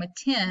the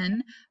chromatin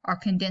are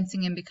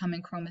condensing and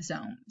becoming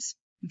chromosomes.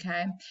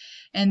 Okay,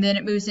 and then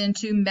it moves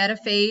into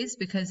metaphase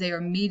because they are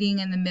meeting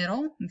in the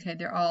middle. Okay,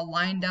 they're all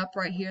lined up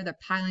right here. They're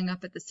piling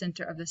up at the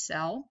center of the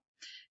cell.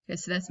 Okay,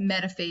 so that's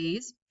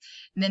metaphase.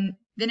 And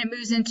then it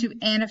moves into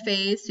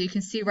anaphase. So you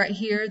can see right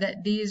here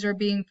that these are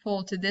being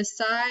pulled to this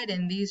side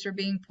and these are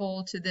being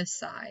pulled to this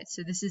side.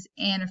 So this is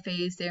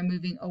anaphase. They're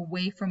moving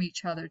away from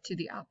each other to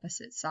the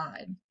opposite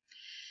side.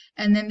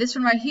 And then this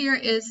one right here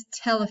is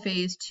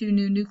telophase, two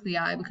new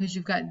nuclei, because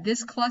you've got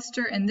this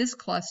cluster,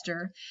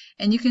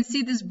 and you can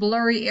see this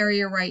blurry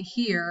area right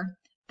here.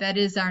 That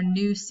is our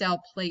new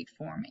cell plate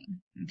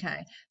forming.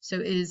 Okay, so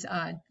it is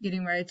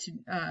getting ready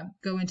to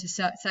go into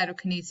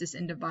cytokinesis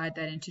and divide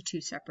that into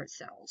two separate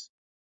cells.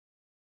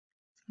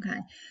 Okay,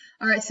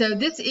 all right, so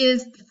this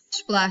is the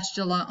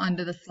blastula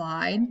under the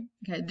slide.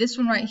 Okay, this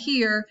one right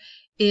here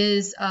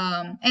is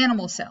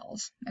animal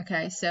cells.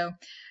 Okay, so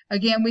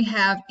again, we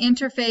have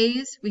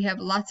interphase. We have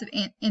lots of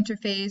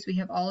interphase. We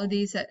have all of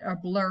these that are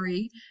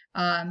blurry.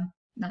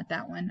 Not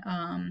that one.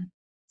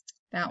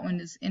 That one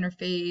is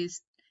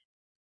interphase.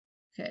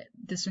 Okay,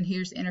 this one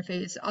here's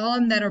interphase. All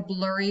of them that are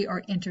blurry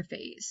are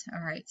interphase.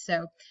 All right,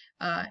 so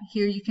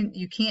here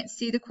you can't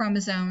see the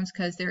chromosomes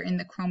because they're in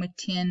the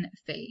chromatin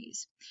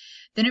phase.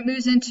 Then it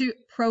moves into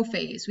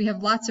prophase. We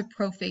have lots of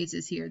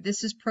prophases here.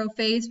 This is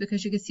prophase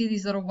because you can see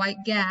these little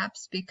white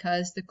gaps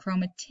because the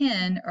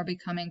chromatin are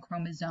becoming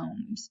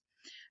chromosomes.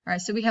 All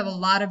right, so we have a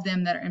lot of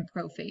them that are in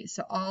prophase.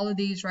 So all of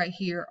these right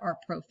here are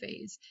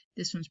prophase.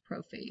 This one's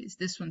prophase.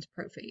 This one's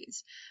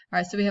prophase. All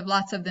right, so we have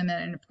lots of them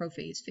that are in a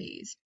prophase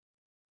phase.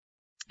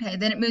 Okay,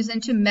 then it moves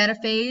into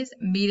metaphase,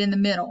 meet in the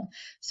middle.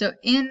 So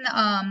in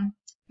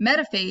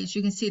metaphase,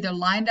 you can see they're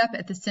lined up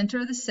at the center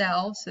of the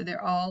cell, so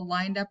they're all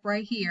lined up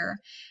right here,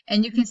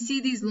 and you can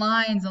see these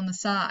lines on the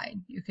side.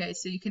 Okay,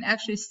 so you can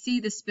actually see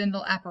the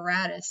spindle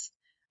apparatus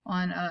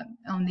on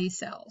these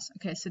cells.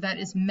 Okay, so that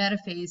is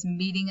metaphase,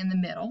 meeting in the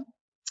middle.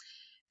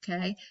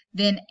 Okay,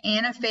 then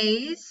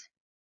anaphase.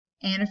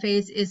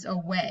 Anaphase is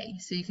away,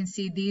 so you can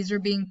see these are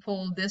being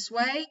pulled this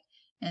way,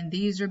 and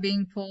these are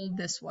being pulled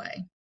this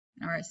way.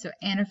 All right, so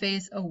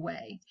anaphase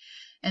away.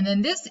 And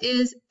then this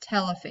is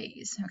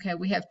telophase. Okay,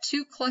 we have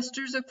two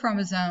clusters of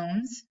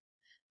chromosomes.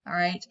 All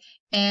right,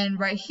 and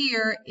right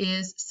here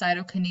is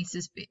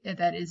cytokinesis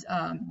that is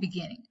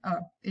beginning.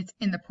 It's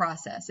in the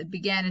process. It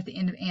began at the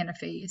end of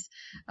anaphase,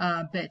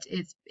 but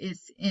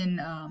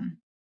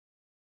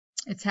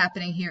it's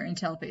happening here in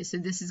telophase. So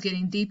this is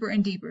getting deeper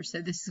and deeper.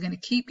 So this is going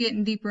to keep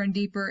getting deeper and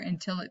deeper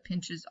until it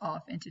pinches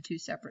off into two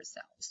separate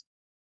cells.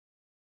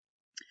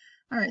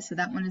 All right, so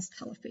that one is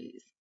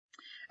telophase.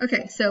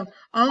 Okay, so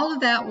all of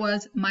that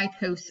was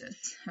mitosis.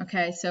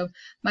 Okay, so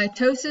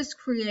mitosis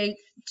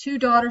creates two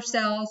daughter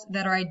cells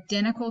that are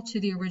identical to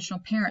the original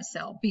parent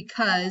cell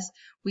because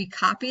we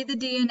copied the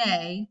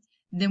DNA,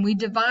 then we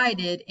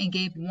divided and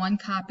gave one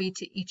copy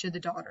to each of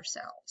the daughter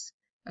cells.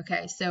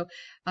 Okay, so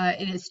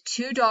it is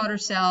two daughter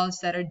cells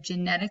that are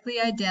genetically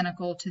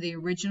identical to the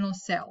original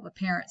cell, the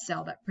parent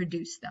cell that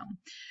produced them.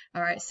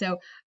 All right, so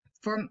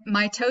for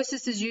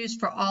mitosis is used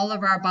for all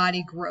of our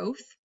body growth,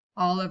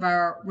 all of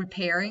our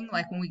repairing,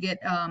 like when we get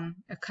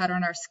a cut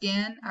on our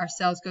skin, our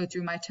cells go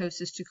through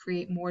mitosis to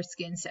create more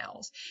skin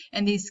cells.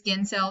 And these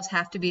skin cells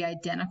have to be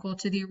identical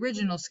to the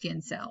original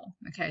skin cell.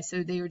 Okay,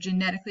 so they are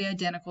genetically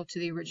identical to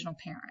the original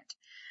parent.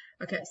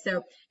 Okay,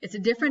 so it's a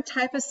different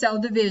type of cell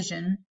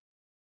division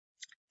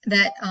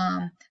that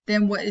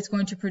then what is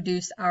going to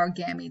produce our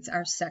gametes,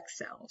 our sex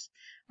cells.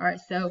 All right,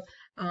 so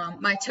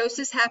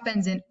mitosis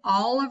happens in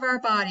all of our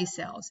body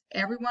cells.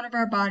 Every one of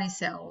our body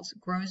cells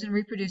grows and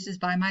reproduces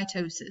by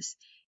mitosis,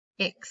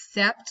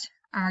 except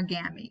our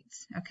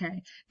gametes.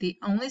 Okay, the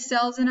only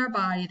cells in our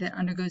body that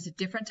undergoes a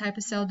different type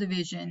of cell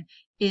division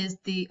is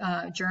the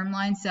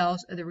germline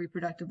cells of the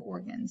reproductive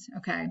organs.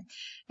 Okay,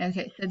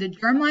 so the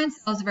germline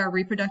cells of our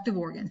reproductive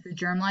organs, the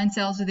germline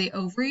cells of the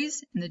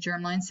ovaries and the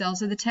germline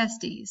cells of the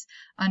testes,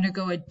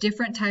 undergo a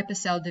different type of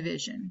cell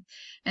division.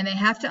 And they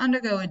have to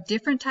undergo a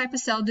different type of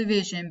cell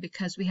division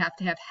because we have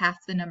to have half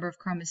the number of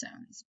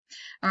chromosomes.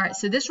 All right,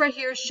 so this right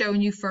here is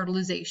showing you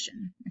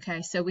fertilization.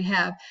 Okay, so we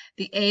have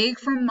the egg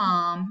from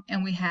mom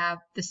and we have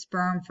the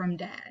sperm from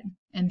dad.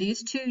 And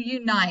these two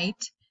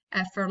unite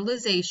at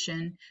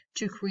fertilization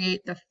to create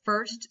the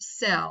first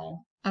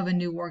cell of a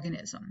new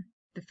organism,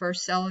 the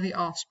first cell of the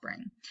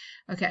offspring.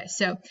 Okay,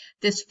 so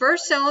this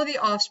first cell of the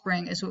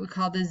offspring is what we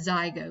call the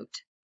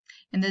zygote.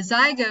 And the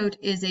zygote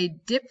is a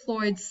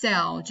diploid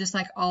cell, just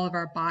like all of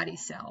our body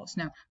cells.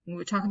 Now, when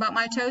we talk about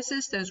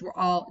mitosis, those were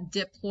all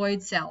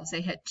diploid cells.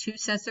 They had two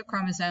sets of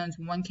chromosomes.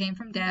 One came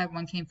from dad,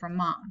 one came from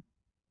mom.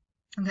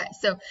 Okay,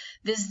 so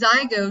this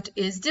zygote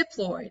is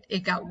diploid.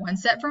 It got one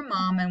set from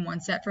mom and one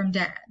set from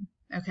dad.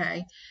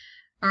 Okay,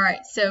 all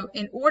right, so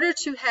in order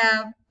to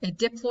have a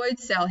diploid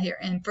cell here,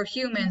 and for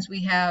humans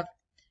we have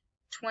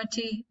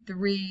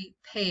 23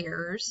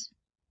 pairs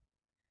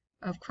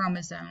of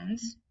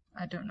chromosomes.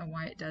 I don't know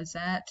why it does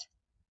that.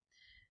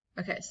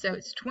 Okay, so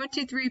it's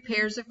 23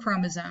 pairs of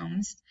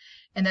chromosomes,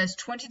 and those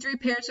 23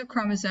 pairs of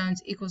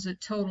chromosomes equals a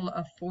total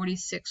of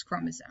 46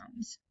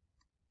 chromosomes.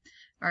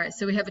 All right,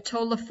 so we have a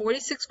total of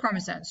 46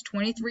 chromosomes.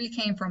 23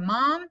 came from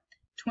mom,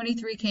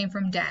 23 came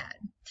from dad.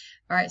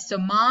 All right, so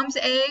mom's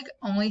egg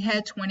only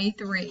had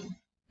 23,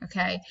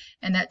 okay?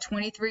 And that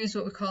 23 is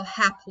what we call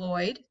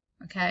haploid,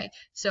 okay?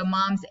 So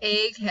mom's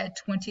egg had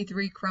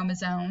 23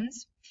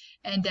 chromosomes,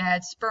 and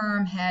dad's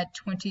sperm had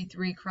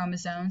 23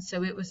 chromosomes,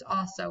 so it was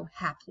also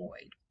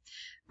haploid.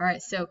 All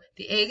right, so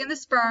the egg and the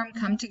sperm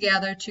come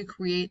together to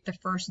create the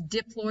first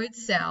diploid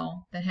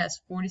cell that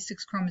has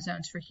 46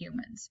 chromosomes for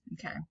humans,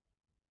 okay?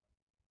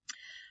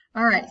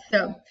 All right,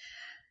 so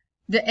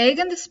the egg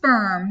and the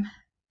sperm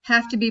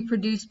have to be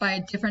produced by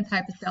a different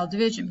type of cell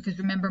division because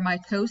remember,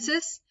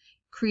 mitosis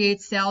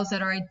creates cells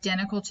that are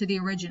identical to the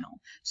original.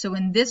 So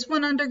when this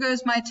one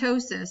undergoes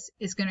mitosis,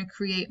 it's going to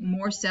create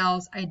more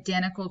cells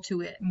identical to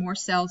it, more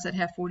cells that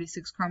have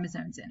 46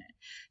 chromosomes in it.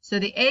 So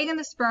the egg and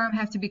the sperm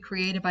have to be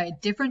created by a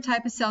different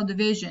type of cell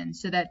division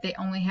so that they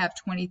only have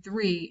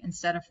 23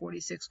 instead of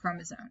 46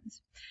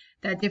 chromosomes.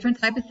 That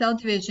different type of cell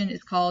division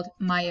is called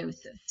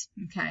meiosis.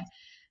 Okay.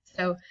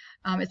 So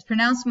it's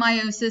pronounced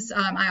meiosis.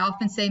 I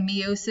often say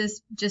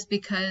meiosis just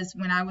because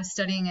when I was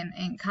studying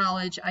in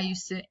college, I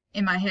used to,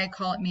 in my head,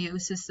 call it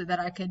meiosis so that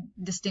I could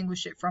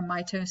distinguish it from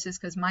mitosis,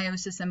 because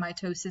meiosis and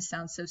mitosis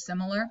sound so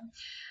similar.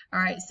 All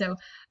right, so,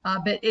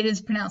 but it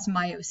is pronounced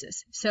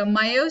meiosis. So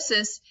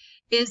meiosis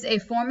is a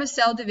form of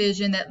cell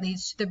division that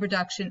leads to the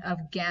production of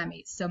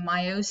gametes. So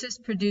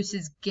meiosis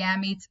produces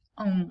gametes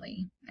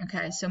only.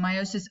 Okay, so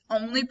meiosis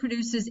only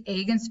produces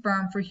egg and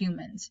sperm for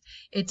humans.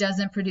 It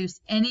doesn't produce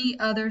any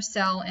other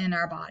cell in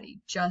our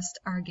body, just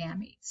our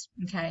gametes.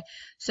 Okay,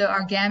 so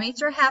our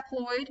gametes are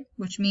haploid,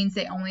 which means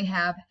they only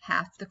have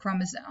half the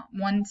chromosome,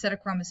 one set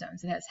of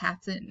chromosomes. It has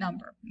half the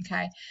number.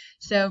 Okay,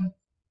 so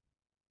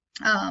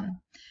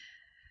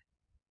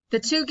the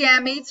two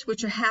gametes,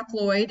 which are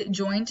haploid,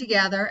 join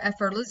together at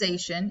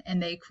fertilization,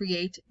 and they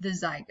create the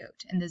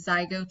zygote. And the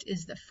zygote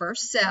is the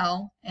first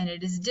cell, and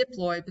it is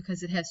diploid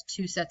because it has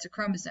two sets of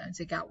chromosomes.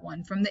 It got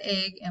one from the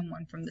egg and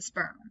one from the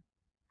sperm.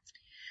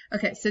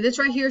 Okay, so this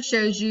right here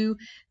shows you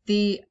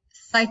the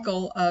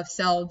cycle of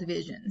cell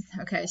divisions.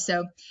 Okay,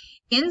 so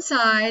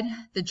inside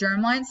the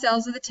germline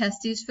cells of the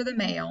testes for the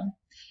male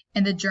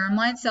and the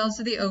germline cells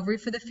of the ovary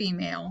for the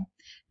female,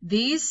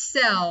 these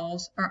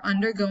cells are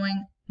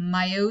undergoing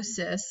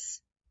meiosis,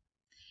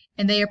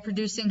 and they are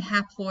producing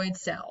haploid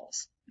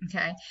cells.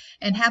 Okay,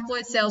 and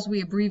haploid cells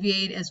we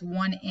abbreviate as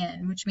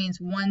 1N, which means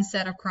one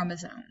set of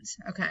chromosomes.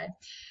 Okay,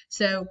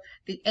 so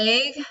the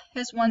egg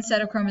has one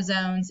set of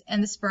chromosomes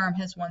and the sperm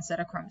has one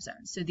set of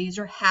chromosomes. So these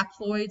are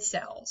haploid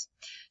cells.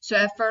 So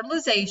at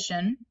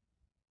fertilization,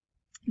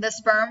 the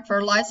sperm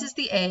fertilizes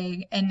the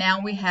egg, and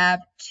now we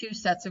have two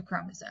sets of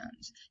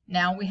chromosomes.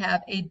 Now we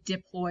have a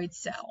diploid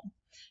cell.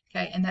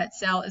 Okay, and that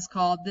cell is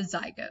called the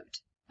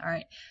zygote. All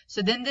right,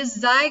 so then this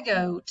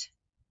zygote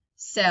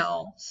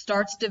cell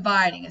starts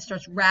dividing. It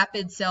starts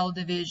rapid cell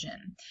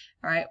division.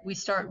 All right, we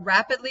start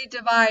rapidly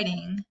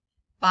dividing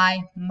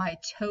by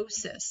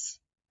mitosis.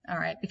 All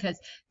right, because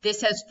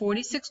this has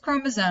 46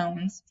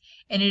 chromosomes,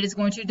 and it is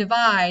going to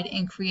divide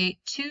and create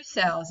two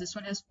cells. This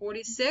one has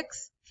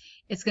 46.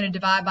 It's going to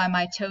divide by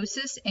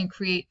mitosis and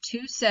create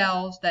two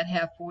cells that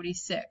have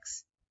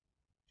 46.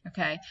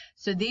 Okay,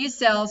 so these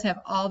cells have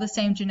all the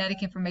same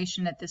genetic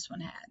information that this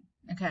one had.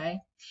 Okay,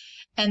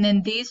 and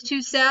then these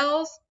two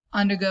cells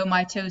undergo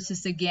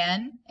mitosis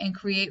again and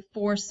create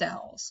four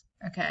cells.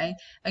 Okay,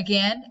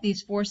 again,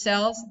 these four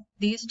cells,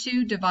 these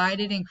two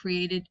divided and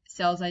created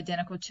cells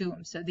identical to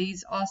them. So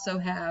these also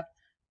have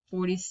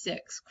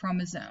 46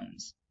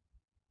 chromosomes.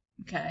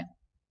 Okay.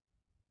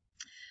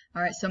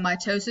 All right, so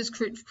mitosis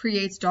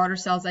creates daughter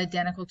cells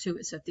identical to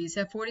it. So if these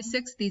have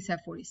 46, these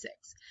have 46.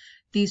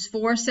 These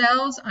four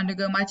cells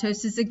undergo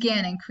mitosis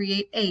again and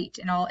create 8,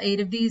 and all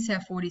 8 of these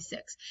have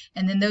 46.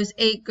 And then those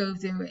 8 go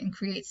through and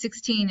create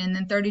 16, and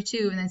then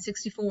 32, and then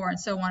 64, and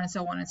so on, and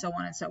so on, and so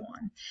on, and so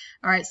on.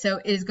 All right, so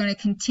it is going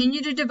to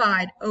continue to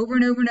divide over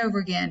and over and over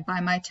again by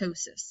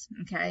mitosis,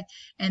 okay?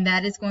 And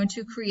that is going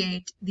to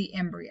create the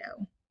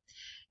embryo.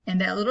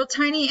 And that little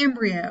tiny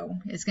embryo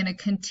is going to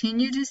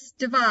continue to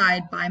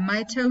divide by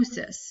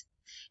mitosis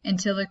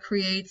until it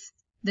creates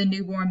the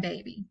newborn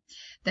baby.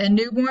 The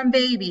newborn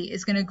baby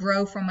is going to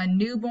grow from a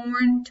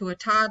newborn to a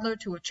toddler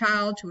to a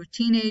child to a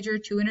teenager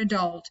to an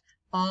adult,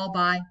 all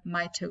by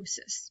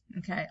mitosis,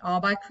 okay?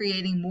 All by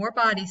creating more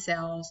body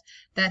cells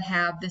that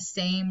have the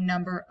same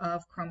number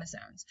of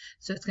chromosomes.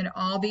 So it's going to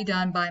all be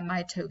done by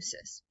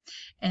mitosis.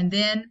 And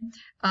then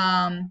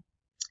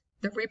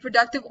the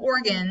reproductive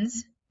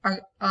organs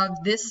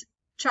of this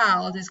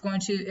child is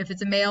going to, if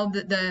it's a male,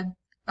 the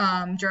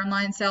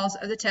germline cells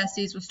of the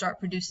testes will start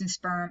producing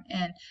sperm,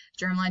 and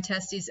germline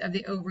testes of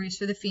the ovaries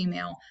for the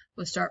female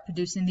will start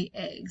producing the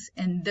eggs.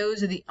 And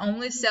those are the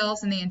only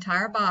cells in the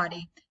entire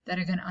body that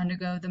are going to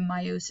undergo the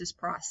meiosis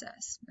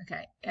process.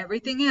 Okay,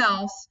 everything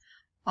else,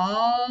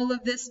 all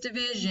of this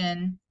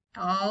division,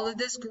 all of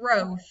this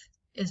growth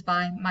is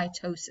by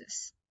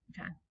mitosis.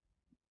 Okay.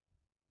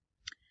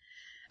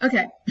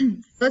 Okay,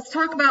 let's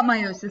talk about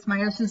meiosis.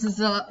 Meiosis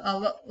is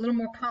a little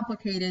more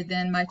complicated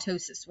than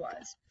mitosis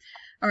was.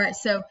 All right,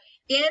 so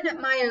in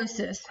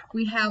meiosis,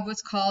 we have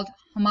what's called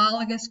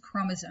homologous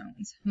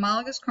chromosomes.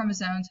 Homologous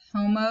chromosomes,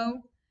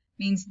 homo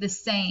means the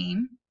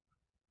same.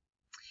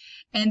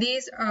 And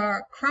these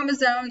are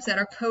chromosomes that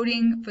are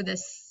coding for the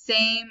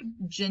same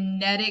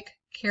genetic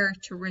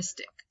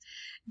characteristic.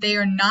 They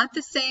are not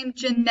the same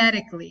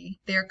genetically.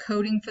 They are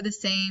coding for the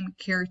same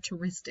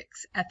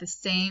characteristics at the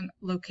same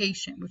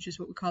location, which is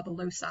what we call the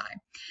loci.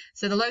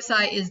 So the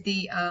loci is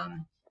the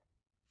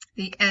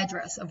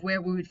address of where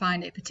we would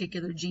find a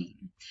particular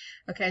gene.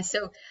 Okay,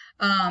 so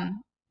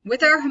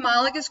with our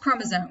homologous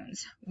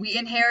chromosomes, we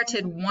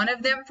inherited one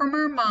of them from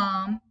our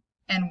mom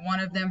and one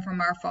of them from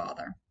our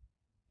father.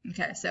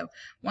 Okay, so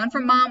one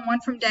from mom, one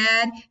from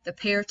dad. The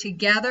pair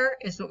together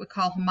is what we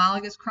call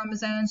homologous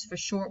chromosomes. For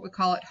short, we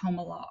call it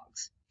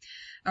homologs.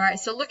 All right,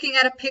 so looking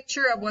at a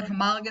picture of what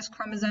homologous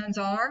chromosomes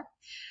are,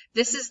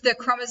 this is the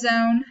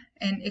chromosome,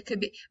 and it could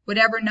be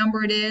whatever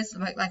number it is.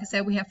 Like I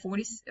said, we have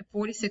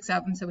 46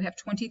 of them, so we have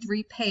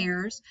 23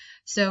 pairs.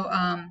 So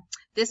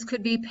this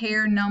could be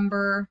pair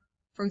number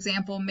For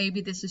example,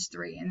 maybe this is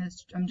 3, and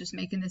this, I'm just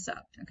making this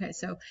up. Okay,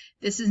 so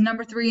this is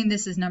number 3, and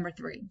this is number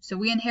 3. So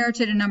we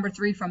inherited a number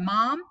 3 from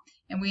mom,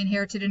 and we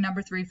inherited a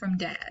number 3 from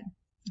dad.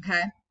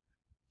 Okay,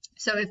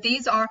 so if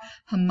these are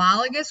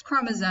homologous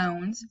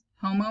chromosomes,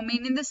 homo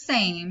meaning the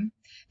same,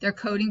 they're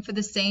coding for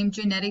the same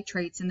genetic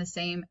traits in the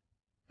same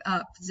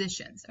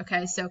positions.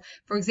 Okay, so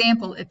for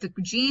example, if the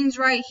genes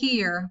right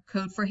here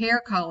code for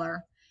hair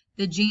color,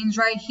 the genes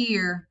right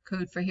here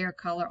code for hair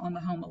color on the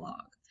homolog.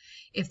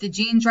 If the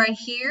genes right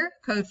here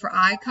code for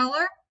eye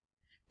color,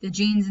 the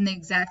genes in the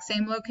exact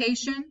same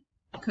location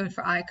code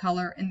for eye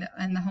color in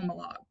the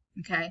homolog.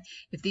 Okay,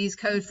 if these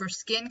code for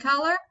skin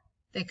color,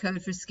 they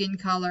code for skin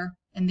color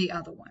in the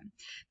other one.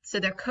 So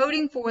they're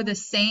coding for the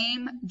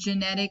same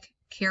genetic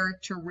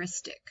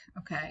characteristic.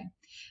 Okay,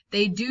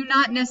 they do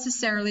not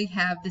necessarily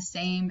have the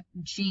same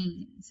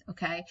genes.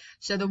 Okay,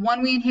 so the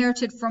one we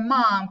inherited from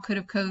mom could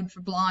have coded for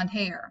blonde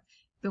hair,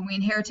 but we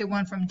inherited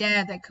one from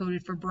dad that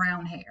coded for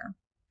brown hair.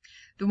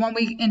 The one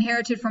we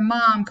inherited from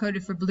mom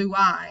coded for blue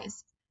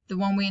eyes. The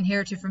one we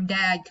inherited from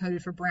dad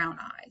coded for brown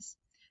eyes.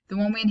 The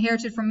one we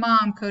inherited from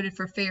mom coded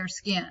for fair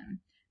skin.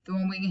 The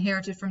one we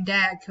inherited from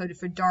dad coded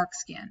for dark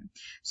skin.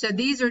 So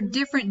these are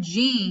different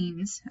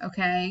genes,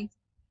 okay?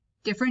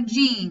 Different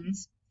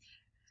genes,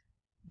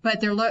 but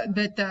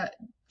the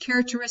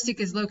characteristic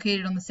is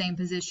located on the same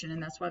position,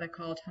 and that's why they're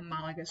called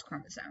homologous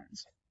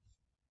chromosomes.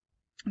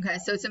 Okay,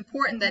 so it's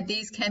important that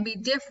these can be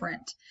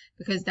different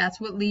because that's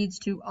what leads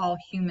to all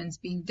humans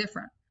being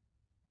different.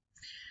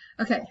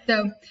 Okay,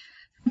 so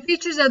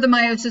features of the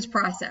meiosis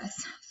process.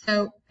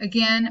 So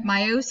again,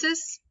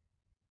 meiosis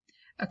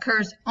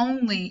occurs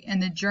only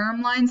in the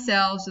germline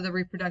cells of the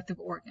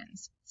reproductive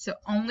organs. So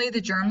only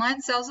the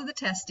germline cells of the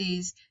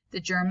testes,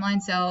 the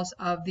germline cells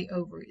of the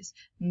ovaries.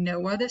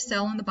 No other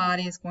cell in the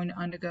body is going to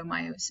undergo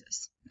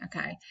meiosis.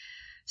 Okay.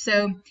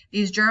 So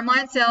these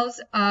germline cells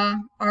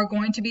are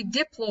going to be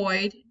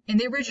diploid in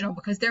the original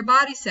because they're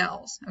body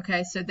cells.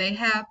 Okay, so they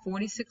have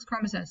 46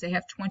 chromosomes. They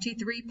have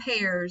 23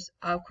 pairs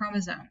of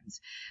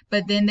chromosomes.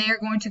 But then they are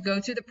going to go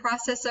through the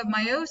process of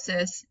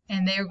meiosis,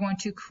 and they are going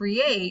to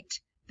create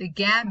the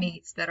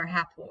gametes that are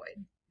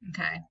haploid.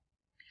 Okay,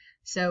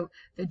 so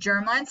the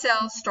germline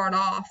cells start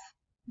off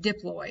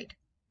diploid,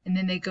 and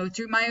then they go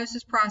through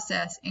meiosis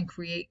process and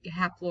create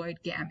haploid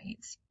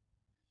gametes.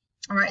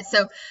 All right,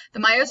 so the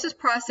meiosis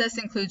process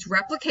includes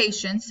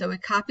replication, so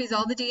it copies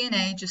all the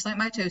DNA just like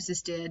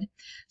mitosis did.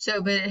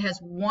 So, but it has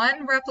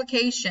one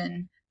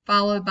replication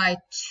followed by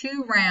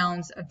 2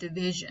 rounds of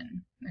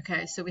division.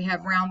 Okay, so we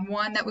have round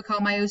 1 that we call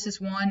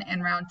meiosis 1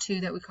 and round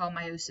 2 that we call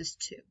meiosis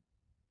 2.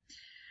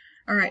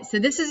 All right, so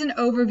this is an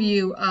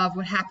overview of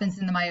what happens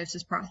in the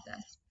meiosis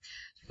process.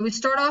 We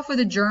start off with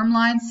a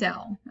germline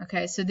cell.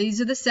 Okay, so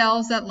these are the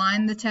cells that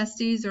line the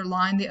testes or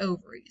line the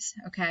ovaries.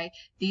 Okay,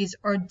 these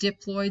are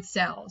diploid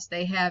cells.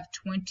 They have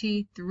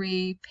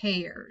 23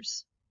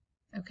 pairs.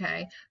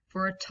 Okay,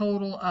 for a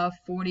total of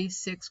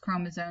 46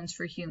 chromosomes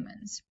for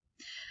humans.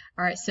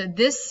 All right, so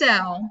this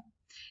cell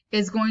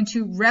is going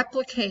to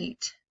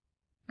replicate.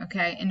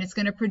 Okay, and it's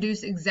going to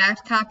produce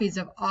exact copies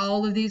of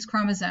all of these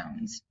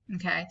chromosomes.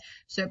 Okay,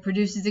 so it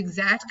produces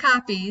exact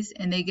copies,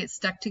 and they get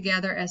stuck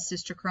together as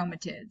sister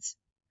chromatids.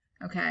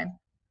 Okay.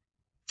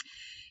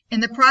 In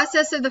the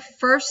process of the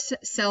first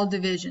cell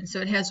division, so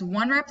it has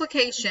 1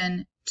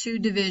 replication, 2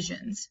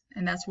 divisions,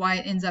 and that's why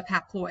it ends up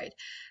haploid.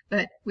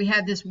 But we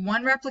have this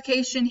 1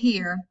 replication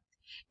here,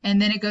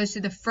 and then it goes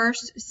through the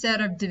first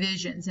set of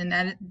divisions, and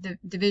that the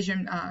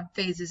division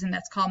phases, and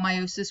that's called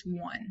meiosis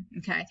 1.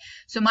 Okay.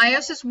 So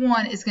meiosis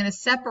 1 is going to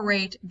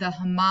separate the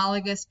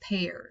homologous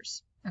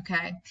pairs.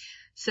 Okay.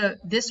 So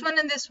this one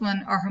and this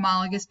one are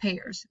homologous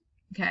pairs.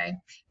 Okay,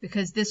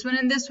 because this one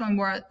and this one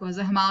was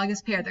a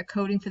homologous pair. They're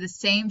coding for the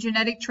same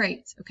genetic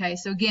traits. Okay,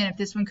 so again, if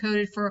this one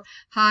coded for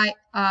hair,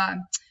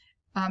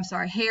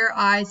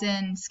 eyes,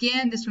 and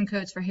skin, this one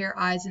codes for hair,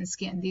 eyes, and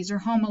skin. These are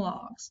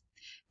homologs.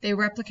 They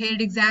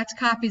replicated exact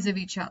copies of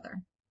each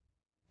other.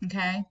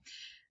 Okay,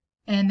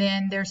 and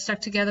then they're stuck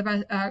together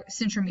by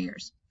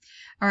centromeres.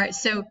 All right,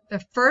 so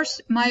the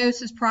first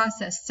meiosis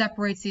process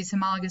separates these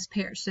homologous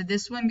pairs. So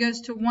this one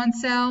goes to one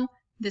cell,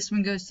 this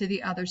one goes to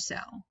the other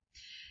cell.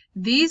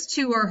 These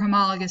 2 are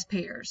homologous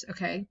pairs,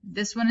 okay?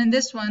 This one and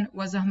this one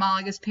was a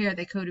homologous pair.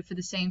 They coded for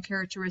the same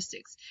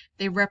characteristics.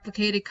 They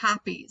replicated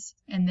copies,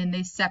 and then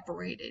they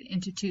separated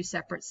into 2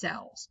 separate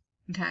cells,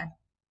 okay?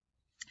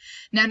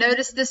 Now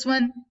notice this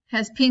one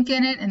has pink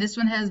in it, and this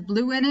one has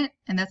blue in it,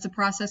 and that's a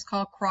process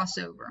called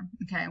crossover,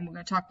 okay? And we're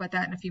going to talk about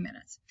that in a few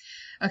minutes.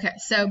 Okay,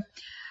 so,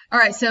 all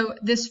right, so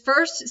this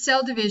first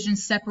cell division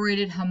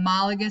separated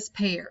homologous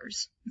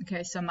pairs,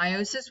 okay? So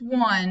meiosis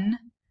 1,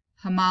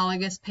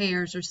 homologous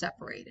pairs are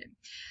separated.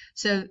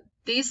 So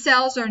these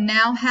cells are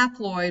now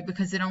haploid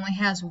because it only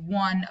has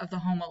 1 of the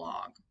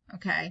homolog.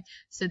 Okay,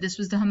 so this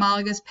was the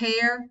homologous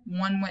pair.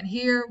 1 went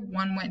here,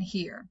 1 went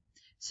here.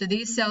 So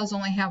these cells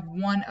only have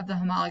 1 of the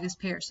homologous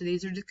pairs. So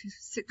these are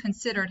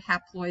considered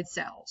haploid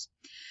cells.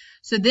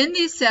 So then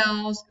these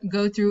cells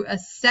go through a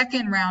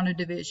second round of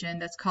division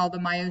that's called the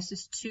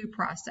meiosis 2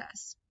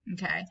 process.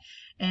 Okay,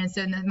 And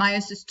so in the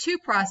meiosis II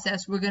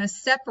process, we're going to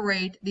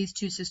separate these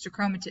two sister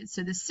chromatids.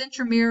 So the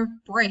centromere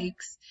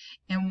breaks,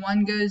 and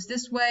one goes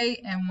this way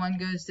and one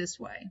goes this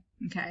way.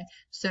 Okay,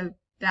 so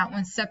that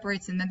one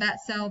separates into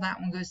that cell,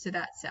 that one goes to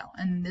that cell.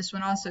 And this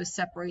one also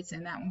separates,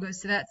 and that one goes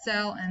to that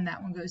cell, and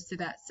that one goes to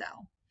that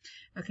cell.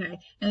 Okay,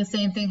 and the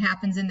same thing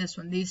happens in this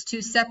one. These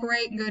two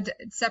separate and go to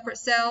separate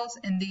cells,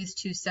 and these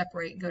two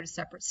separate and go to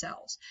separate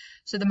cells.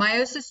 So the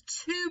meiosis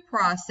II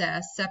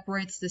process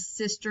separates the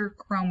sister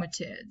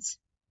chromatids.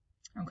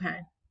 Okay,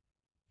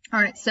 all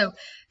right, so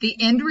the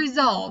end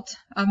result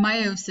of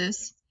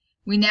meiosis,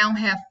 we now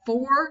have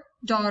 4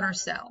 daughter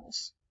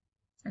cells.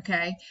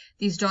 Okay,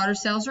 these daughter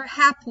cells are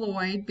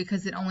haploid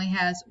because it only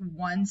has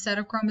one set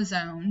of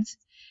chromosomes,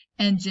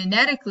 and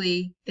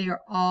genetically they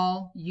are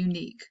all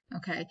unique.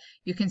 Okay,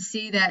 you can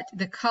see that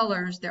the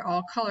colors, they're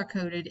all color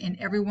coded, and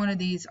every one of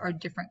these are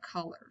different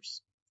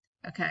colors.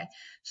 Okay,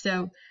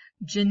 so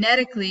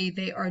genetically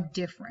they are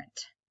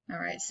different. All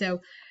right,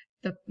 so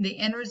the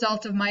end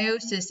result of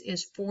meiosis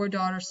is 4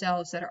 daughter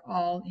cells that are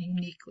all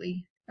unique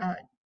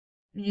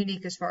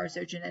as far as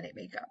their genetic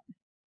makeup.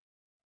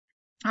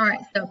 All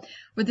right, so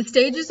with the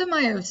stages of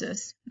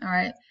meiosis, all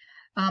right,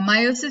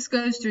 meiosis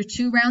goes through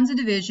 2 rounds of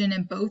division,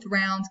 and both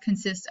rounds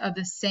consist of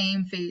the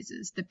same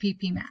phases, the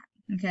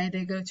PPMAT. Okay,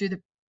 they go through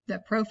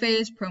the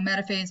prophase,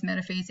 prometaphase,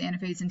 metaphase,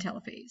 anaphase, and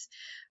telophase.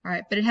 All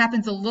right, but it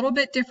happens a little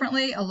bit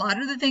differently. A lot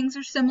of the things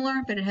are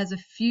similar, but it has a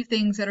few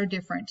things that are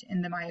different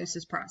in the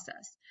meiosis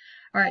process.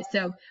 All right,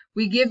 so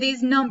we give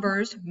these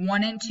numbers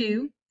 1 and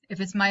 2. If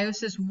it's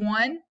meiosis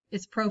 1,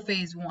 it's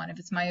prophase 1. If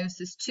it's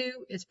meiosis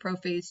 2, it's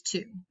prophase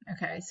 2.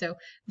 Okay, so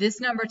this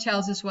number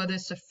tells us whether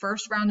it's the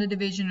first round of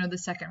division or the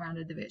second round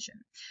of division.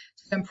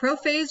 So in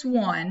prophase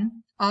 1,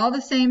 all the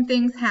same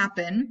things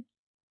happen.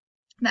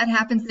 That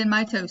happens in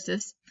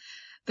mitosis.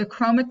 The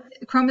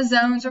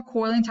chromosomes are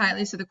coiling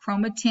tightly, so the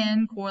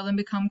chromatin coil and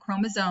become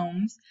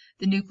chromosomes.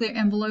 The nuclear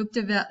envelope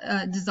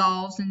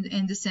dissolves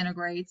and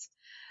disintegrates.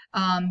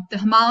 The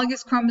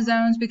homologous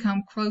chromosomes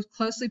become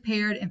closely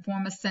paired and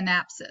form a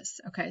synapsis.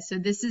 Okay, so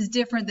this is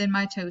different than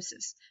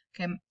mitosis.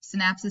 Okay,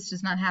 synapsis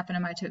does not happen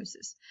in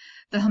mitosis.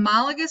 The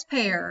homologous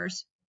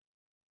pairs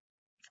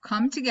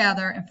come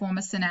together and form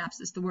a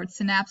synapsis. The word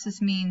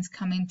synapsis means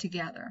coming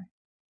together.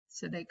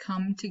 So they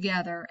come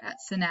together at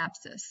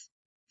synapsis.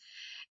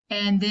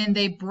 And then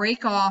they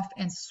break off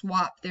and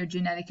swap their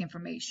genetic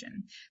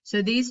information.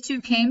 So these two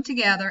came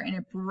together and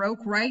it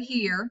broke right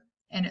here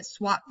and it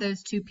swapped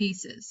those 2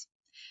 pieces.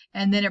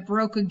 And then it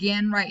broke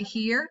again right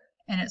here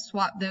and it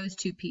swapped those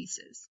 2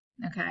 pieces.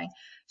 Okay,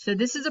 so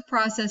this is a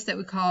process that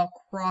we call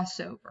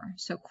crossover.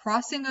 So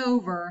crossing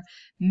over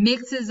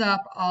mixes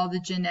up all the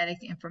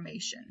genetic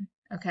information.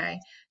 Okay,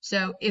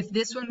 so if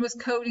this one was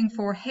coding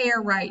for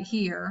hair right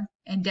here,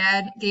 and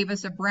Dad gave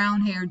us a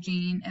brown hair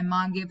gene, and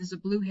Mom gave us a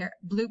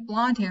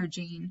blonde hair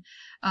gene,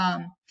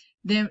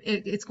 then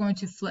it's going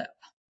to flip.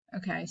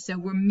 Okay, so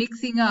we're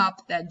mixing up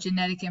that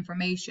genetic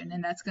information,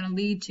 and that's going to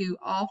lead to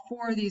all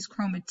 4 of these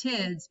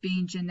chromatids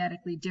being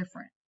genetically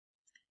different.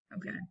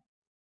 Okay,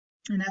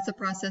 and that's a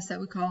process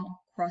that we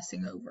call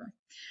crossing over.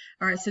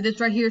 All right, so this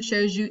right here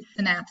shows you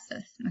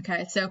synapsis.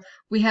 Okay, so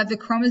we have the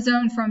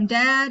chromosome from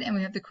Dad and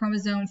we have the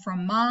chromosome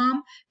from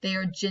Mom. They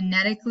are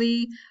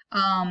genetically,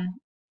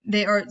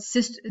 they are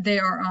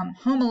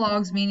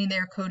homologs, meaning they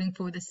are coding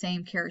for the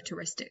same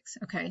characteristics.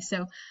 Okay,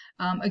 so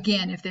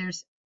again, if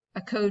there's a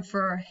code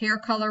for hair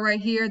color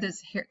right here,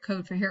 there's a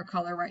code for hair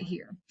color right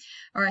here.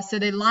 All right, so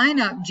they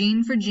line up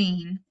gene for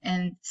gene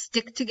and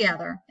stick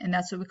together, and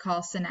that's what we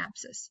call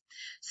synapsis.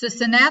 So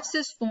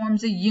synapsis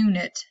forms a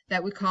unit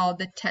that we call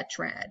the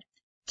tetrad.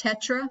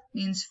 Tetra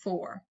means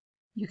 4.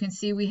 You can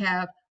see we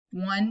have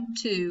 1,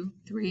 2,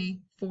 3,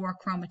 4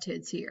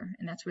 chromatids here,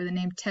 and that's where the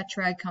name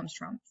tetrad comes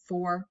from,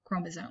 4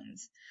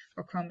 chromosomes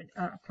or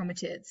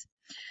chromatids.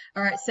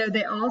 All right, so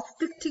they all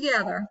stick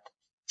together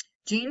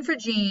gene for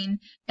gene,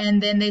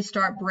 and then they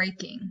start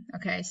breaking.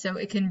 Okay, so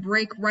it can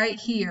break right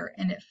here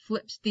and it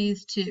flips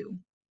these 2.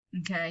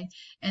 Okay,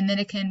 and then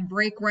it can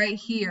break right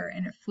here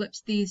and it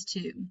flips these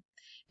 2.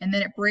 And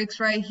then it breaks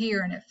right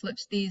here and it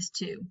flips these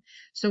 2.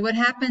 So what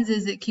happens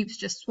is it keeps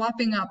just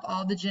swapping up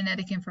all the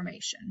genetic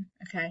information.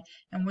 Okay,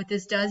 and what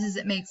this does is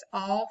it makes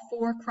all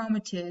 4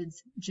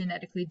 chromatids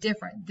genetically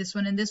different. This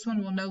one and this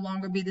one will no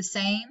longer be the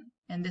same,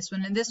 and this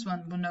one and this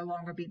one will no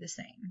longer be the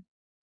same.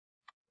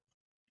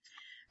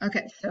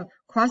 Okay, so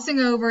crossing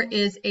over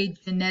is a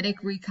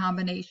genetic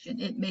recombination.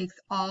 It makes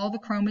all the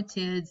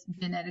chromatids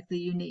genetically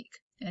unique,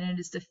 and it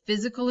is the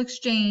physical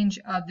exchange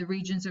of the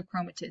regions of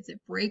chromatids. It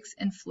breaks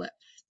and flips.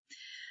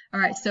 All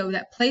right, so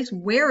that place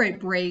where it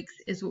breaks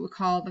is what we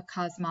call the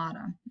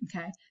cosmata.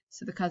 Okay,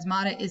 so the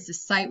cosmata is the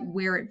site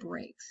where it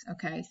breaks.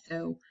 Okay,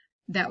 so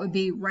that would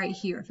be right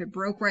here. If it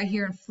broke right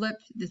here and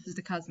flipped, this is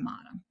the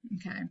cosmata.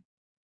 Okay.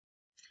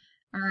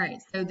 All right,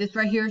 so this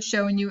right here is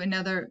showing you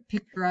another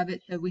picture of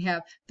it. So we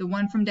have the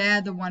one from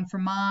Dad, the one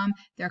from Mom.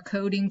 They're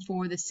coding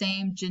for the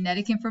same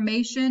genetic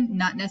information,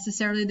 not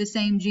necessarily the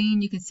same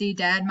gene. You can see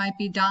Dad might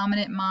be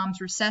dominant,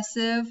 Mom's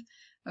recessive.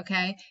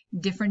 okay?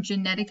 Different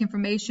genetic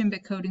information,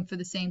 but coding for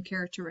the same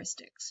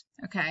characteristics,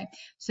 okay?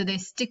 So they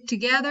stick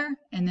together,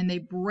 and then they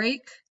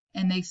break,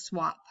 and they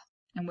swap.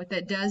 And what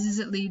that does is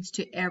it leads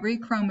to every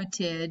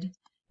chromatid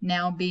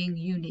now being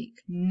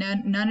unique.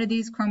 None of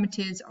these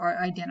chromatids are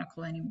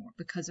identical anymore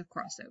because of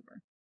crossover.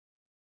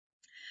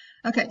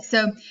 Okay,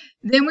 so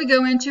then we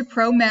go into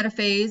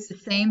prometaphase. The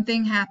same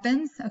thing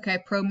happens. Okay,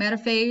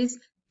 prometaphase,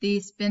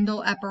 the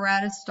spindle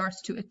apparatus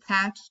starts to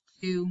attach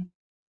to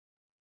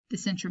the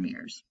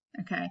centromeres.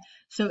 Okay,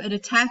 so it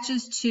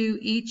attaches to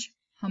each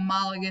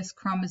homologous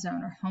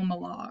chromosome or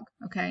homolog.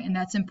 Okay, and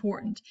that's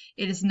important.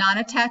 It is not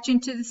attaching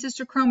to the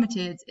sister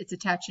chromatids, it's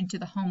attaching to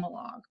the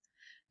homolog.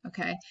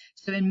 Okay,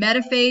 so in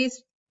metaphase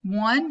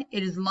 1,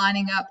 it is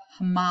lining up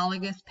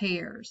homologous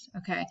pairs.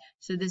 Okay,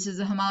 so this is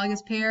a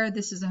homologous pair,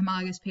 this is a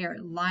homologous pair.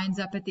 It lines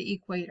up at the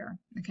equator.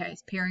 Okay,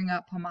 it's pairing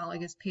up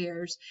homologous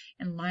pairs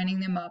and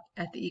lining them up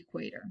at the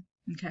equator.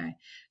 Okay,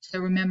 so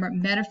remember,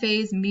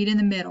 metaphase, meet in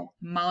the middle.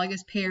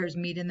 Homologous pairs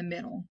meet in the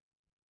middle.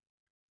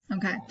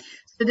 Okay,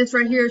 so this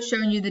right here is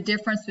showing you the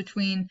difference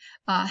between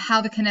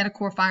how the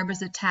kinetochore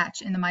fibers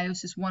attach in the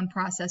meiosis 1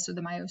 process or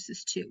the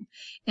meiosis 2.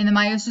 In the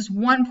meiosis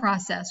 1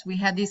 process, we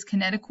have these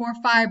kinetochore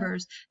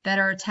fibers that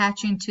are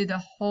attaching to the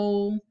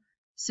whole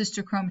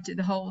sister chromatid,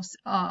 the whole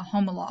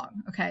homolog.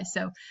 Okay,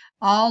 so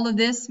all of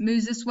this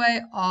moves this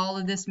way, all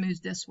of this moves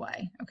this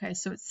way. Okay,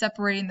 so it's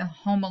separating the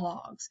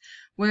homologs.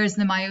 Whereas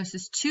the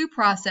meiosis 2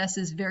 process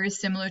is very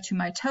similar to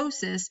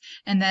mitosis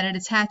in that it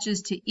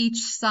attaches to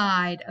each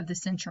side of the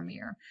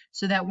centromere,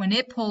 so that when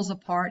it pulls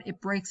apart, it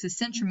breaks the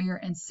centromere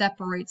and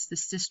separates the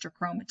sister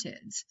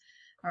chromatids.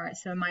 All right,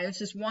 so in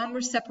meiosis 1,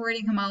 we're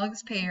separating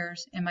homologous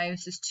pairs, and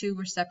meiosis 2,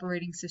 we're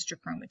separating sister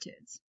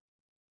chromatids.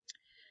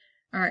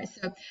 All right,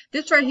 so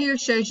this right here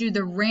shows you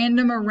the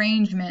random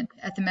arrangement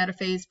at the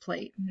metaphase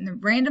plate. And the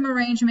random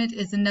arrangement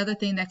is another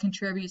thing that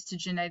contributes to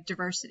genetic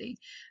diversity.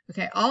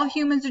 Okay, all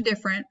humans are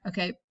different.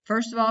 Okay,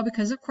 first of all,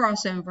 because of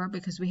crossover,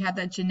 because we have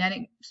that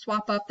genetic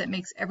swap up that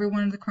makes every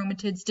one of the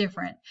chromatids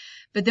different.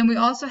 But then we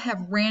also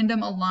have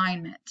random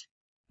alignment.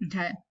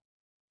 Okay,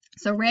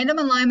 so random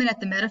alignment at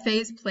the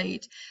metaphase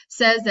plate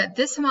says that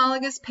this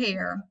homologous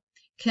pair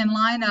can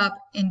line up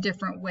in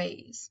different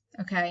ways.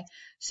 Okay,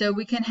 so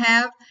we can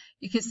have,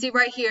 you can see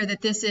right here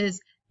that this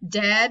is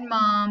dad,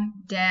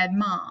 mom,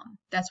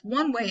 That's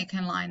one way it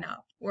can line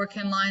up, or it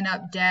can line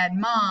up dad,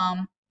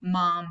 mom,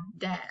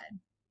 dad.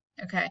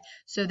 Okay,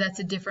 so that's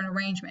a different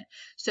arrangement.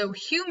 So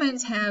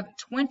humans have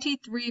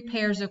 23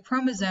 pairs of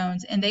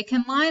chromosomes, and they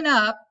can line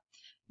up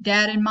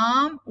dad and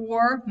mom,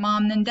 or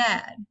mom and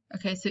dad.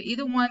 Okay, so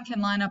either one can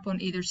line up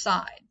on either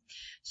side.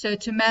 So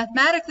to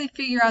mathematically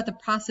figure out the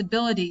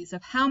possibilities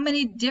of how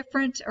many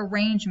different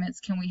arrangements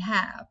can we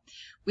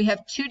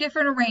have two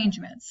different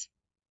arrangements,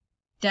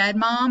 dad,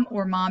 mom,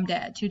 or mom,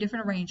 dad, two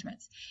different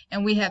arrangements.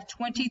 And we have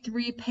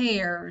 23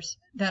 pairs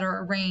that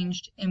are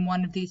arranged in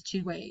one of these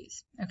two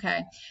ways,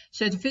 okay?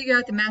 So to figure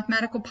out the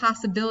mathematical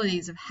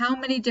possibilities of how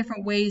many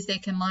different ways they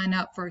can line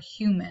up for a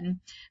human,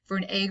 for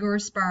an egg or a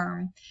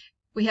sperm,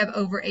 we have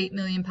over 8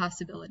 million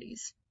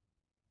possibilities,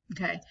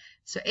 okay?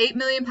 So 8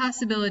 million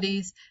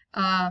possibilities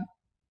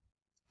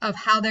of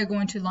how they're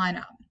going to line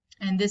up.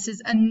 And this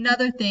is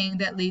another thing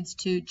that leads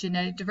to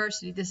genetic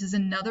diversity. This is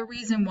another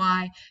reason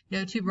why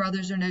no two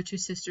brothers or no two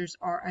sisters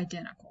are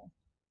identical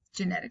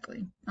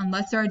genetically,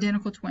 unless they're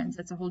identical twins.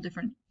 That's a whole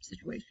different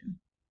situation.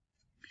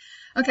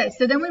 Okay,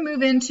 so then we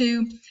move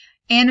into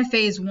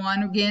anaphase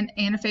 1. Again,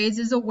 anaphase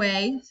is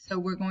away, so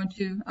we're going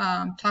to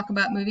talk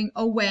about moving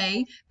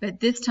away, but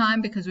this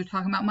time, because we're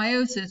talking about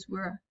meiosis,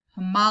 we're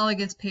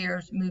homologous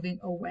pairs moving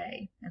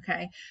away.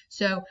 Okay,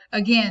 so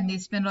again,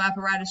 these spindle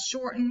apparatus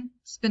shorten,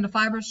 spindle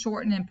fibers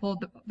shorten and pull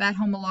that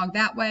homolog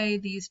that way,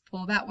 these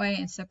pull that way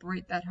and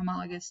separate that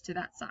homologous to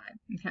that side.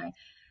 Okay,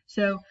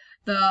 so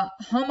the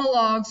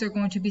homologs are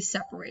going to be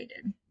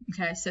separated.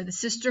 Okay, so the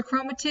sister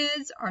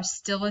chromatids are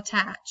still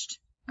attached.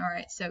 All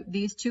right, so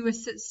these two are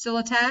still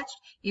attached,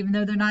 even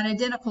though they're not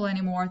identical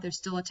anymore, they're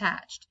still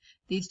attached.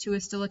 These two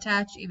are still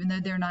attached, even though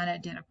they're not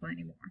identical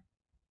anymore.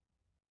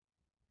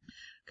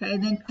 Okay,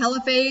 then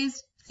telophase,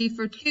 T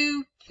for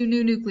two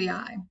new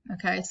nuclei.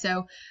 Okay,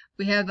 so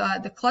we have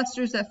the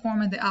clusters that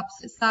form on the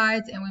opposite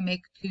sides, and we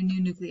make 2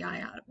 new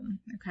nuclei out of them.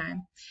 Okay,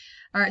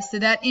 all right, so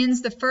that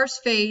ends the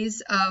first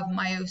phase of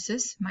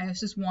meiosis,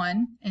 meiosis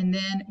 1, and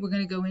then we're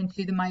going to go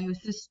into the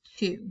meiosis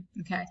 2.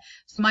 Okay,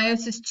 so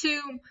meiosis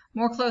 2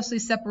 more closely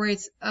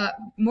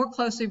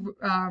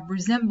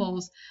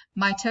resembles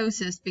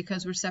mitosis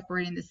because we're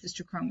separating the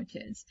sister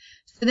chromatids.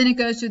 So then it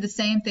goes through the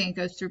same thing. It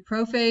goes through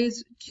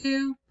prophase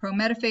 2,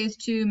 prometaphase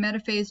 2,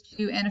 metaphase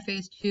 2,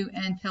 anaphase 2,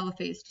 and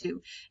telophase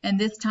 2. And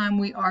this time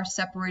we are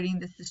separating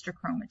the sister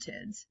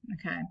chromatids.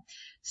 Okay,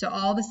 so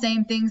all the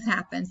same things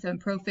happen. So in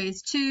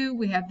prophase 2,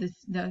 we have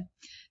the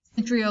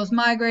centrioles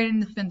migrating,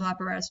 the spindle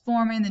apparatus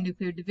forming,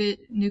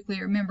 the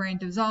nuclear membrane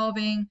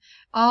dissolving.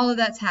 All of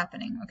that's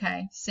happening.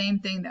 Okay, same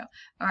thing though.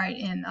 All right,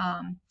 in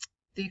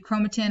the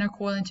chromatin are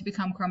coiling to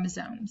become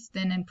chromosomes.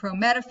 Then in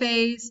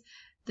prometaphase,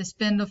 the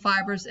spindle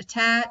fibers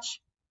attach,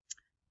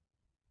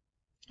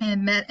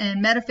 and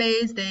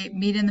metaphase, they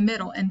meet in the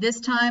middle. And this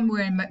time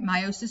we're in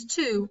meiosis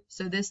 2,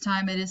 so this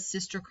time it is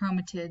sister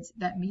chromatids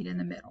that meet in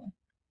the middle.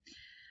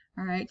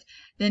 All right.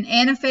 Then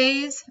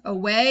anaphase,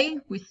 away,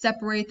 we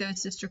separate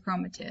those sister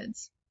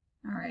chromatids.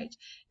 All right.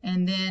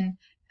 And then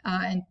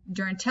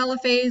during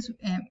telophase,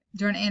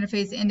 during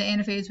anaphase into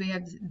anaphase, we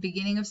have the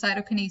beginning of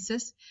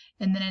cytokinesis.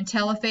 And then in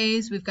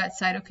telophase, we've got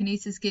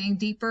cytokinesis getting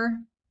deeper,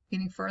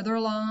 getting further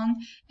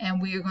along,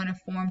 and we are going to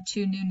form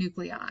 2 new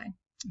nuclei.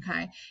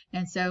 Okay,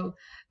 and so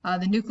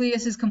the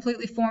nucleus is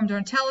completely formed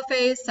during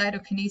telophase,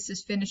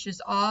 cytokinesis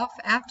finishes off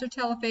after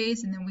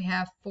telophase, and then we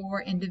have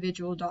 4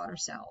 individual daughter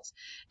cells.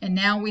 And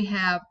now we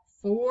have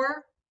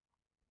 4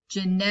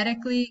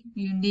 genetically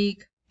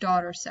unique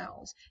daughter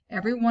cells.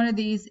 Every one of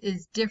these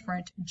is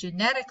different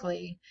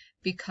genetically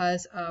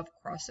because of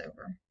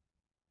crossover.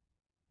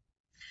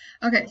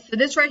 Okay, so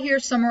this right here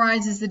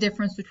summarizes the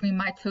difference between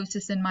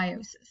mitosis and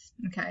meiosis.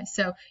 Okay,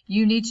 so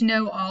you need to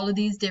know all of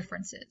these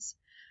differences.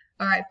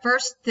 All right,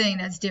 first thing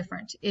that's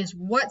different is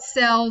what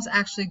cells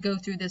actually go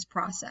through this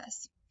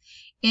process.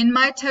 In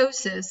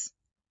mitosis,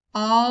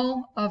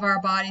 all of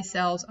our body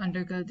cells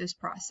undergo this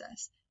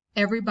process.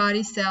 Every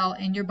body cell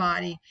in your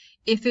body,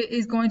 if it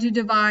is going to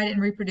divide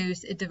and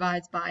reproduce, it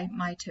divides by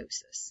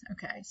mitosis.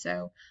 Okay,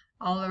 so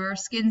all of our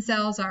skin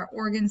cells, our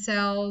organ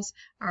cells,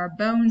 our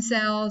bone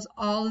cells,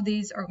 all of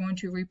these are going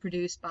to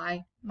reproduce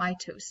by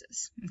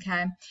mitosis.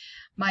 Okay,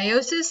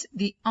 meiosis,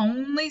 the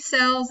only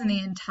cells in the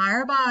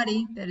entire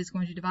body that is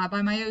going to divide by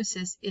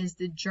meiosis is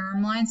the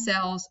germline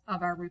cells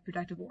of our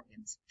reproductive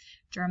organs.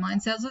 Germline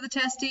cells of the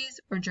testes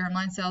or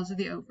germline cells of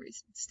the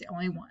ovaries. It's the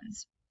only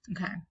ones.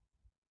 Okay.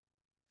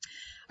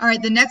 All right,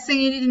 the next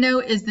thing you need to know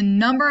is the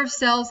number of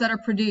cells that are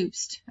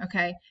produced.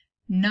 Okay.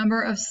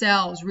 Number of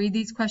cells. Read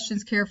these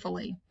questions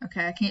carefully.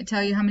 Okay, I can't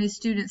tell you how many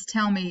students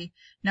tell me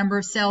number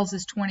of cells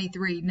is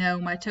 23. No,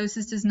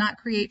 mitosis does not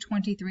create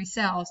 23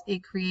 cells.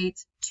 It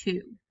creates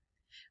 2.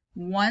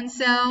 1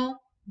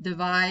 cell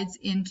divides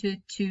into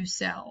 2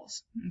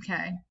 cells.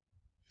 Okay.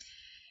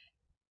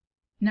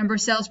 Number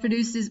of cells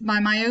produced by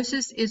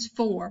meiosis is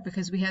 4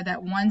 because we have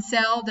that 1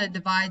 cell that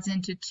divides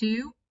into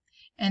 2,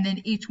 and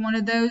then each one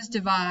of those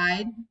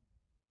divide.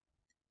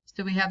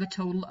 So we have a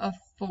total of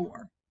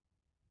 4.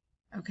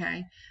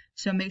 Okay,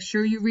 so make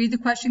sure you read the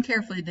question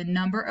carefully. The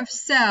number of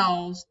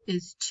cells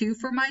is 2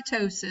 for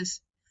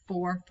mitosis,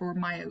 4 for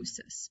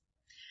meiosis.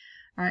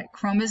 All right,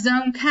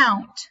 chromosome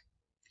count.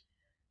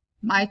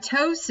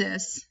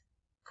 Mitosis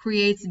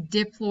creates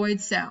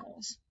diploid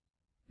cells.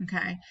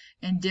 Okay,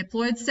 in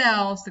diploid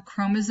cells, the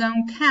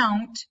chromosome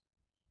count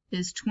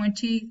is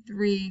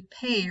 23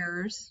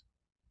 pairs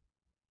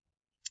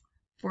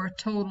for a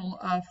total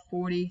of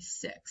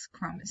 46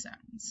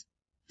 chromosomes.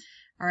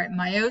 All right,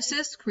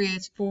 meiosis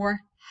creates 4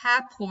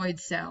 haploid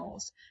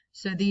cells,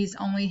 so these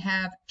only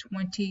have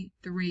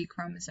 23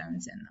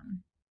 chromosomes in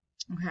them.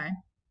 Okay.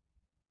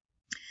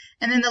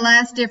 And then the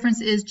last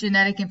difference is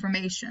genetic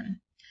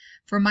information.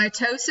 For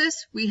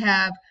mitosis, we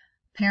have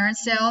parent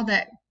cell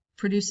that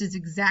produces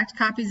exact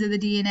copies of the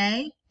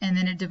DNA, and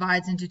then it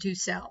divides into 2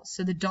 cells.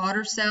 So the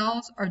daughter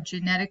cells are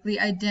genetically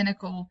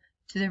identical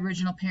to the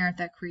original parent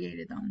that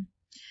created them.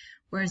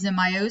 Whereas in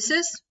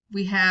meiosis,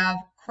 we have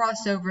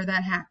crossover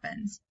that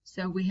happens.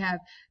 So we have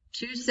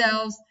 2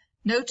 cells,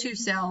 no 2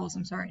 cells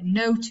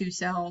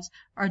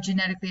are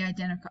genetically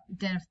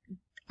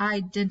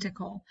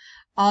identical.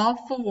 All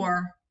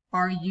 4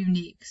 are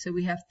unique. So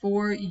we have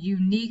 4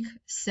 unique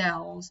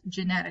cells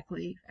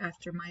genetically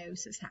after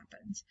meiosis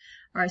happens.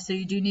 All right, so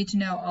you do need to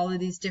know all of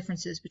these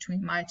differences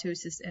between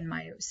mitosis and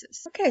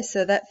meiosis. Okay,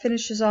 so that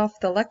finishes off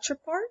the lecture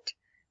part.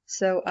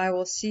 So I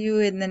will see you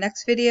in the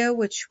next video,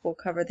 which will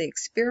cover the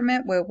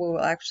experiment where we will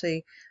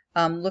actually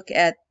look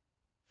at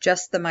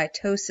just the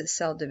mitosis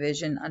cell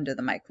division under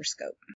the microscope.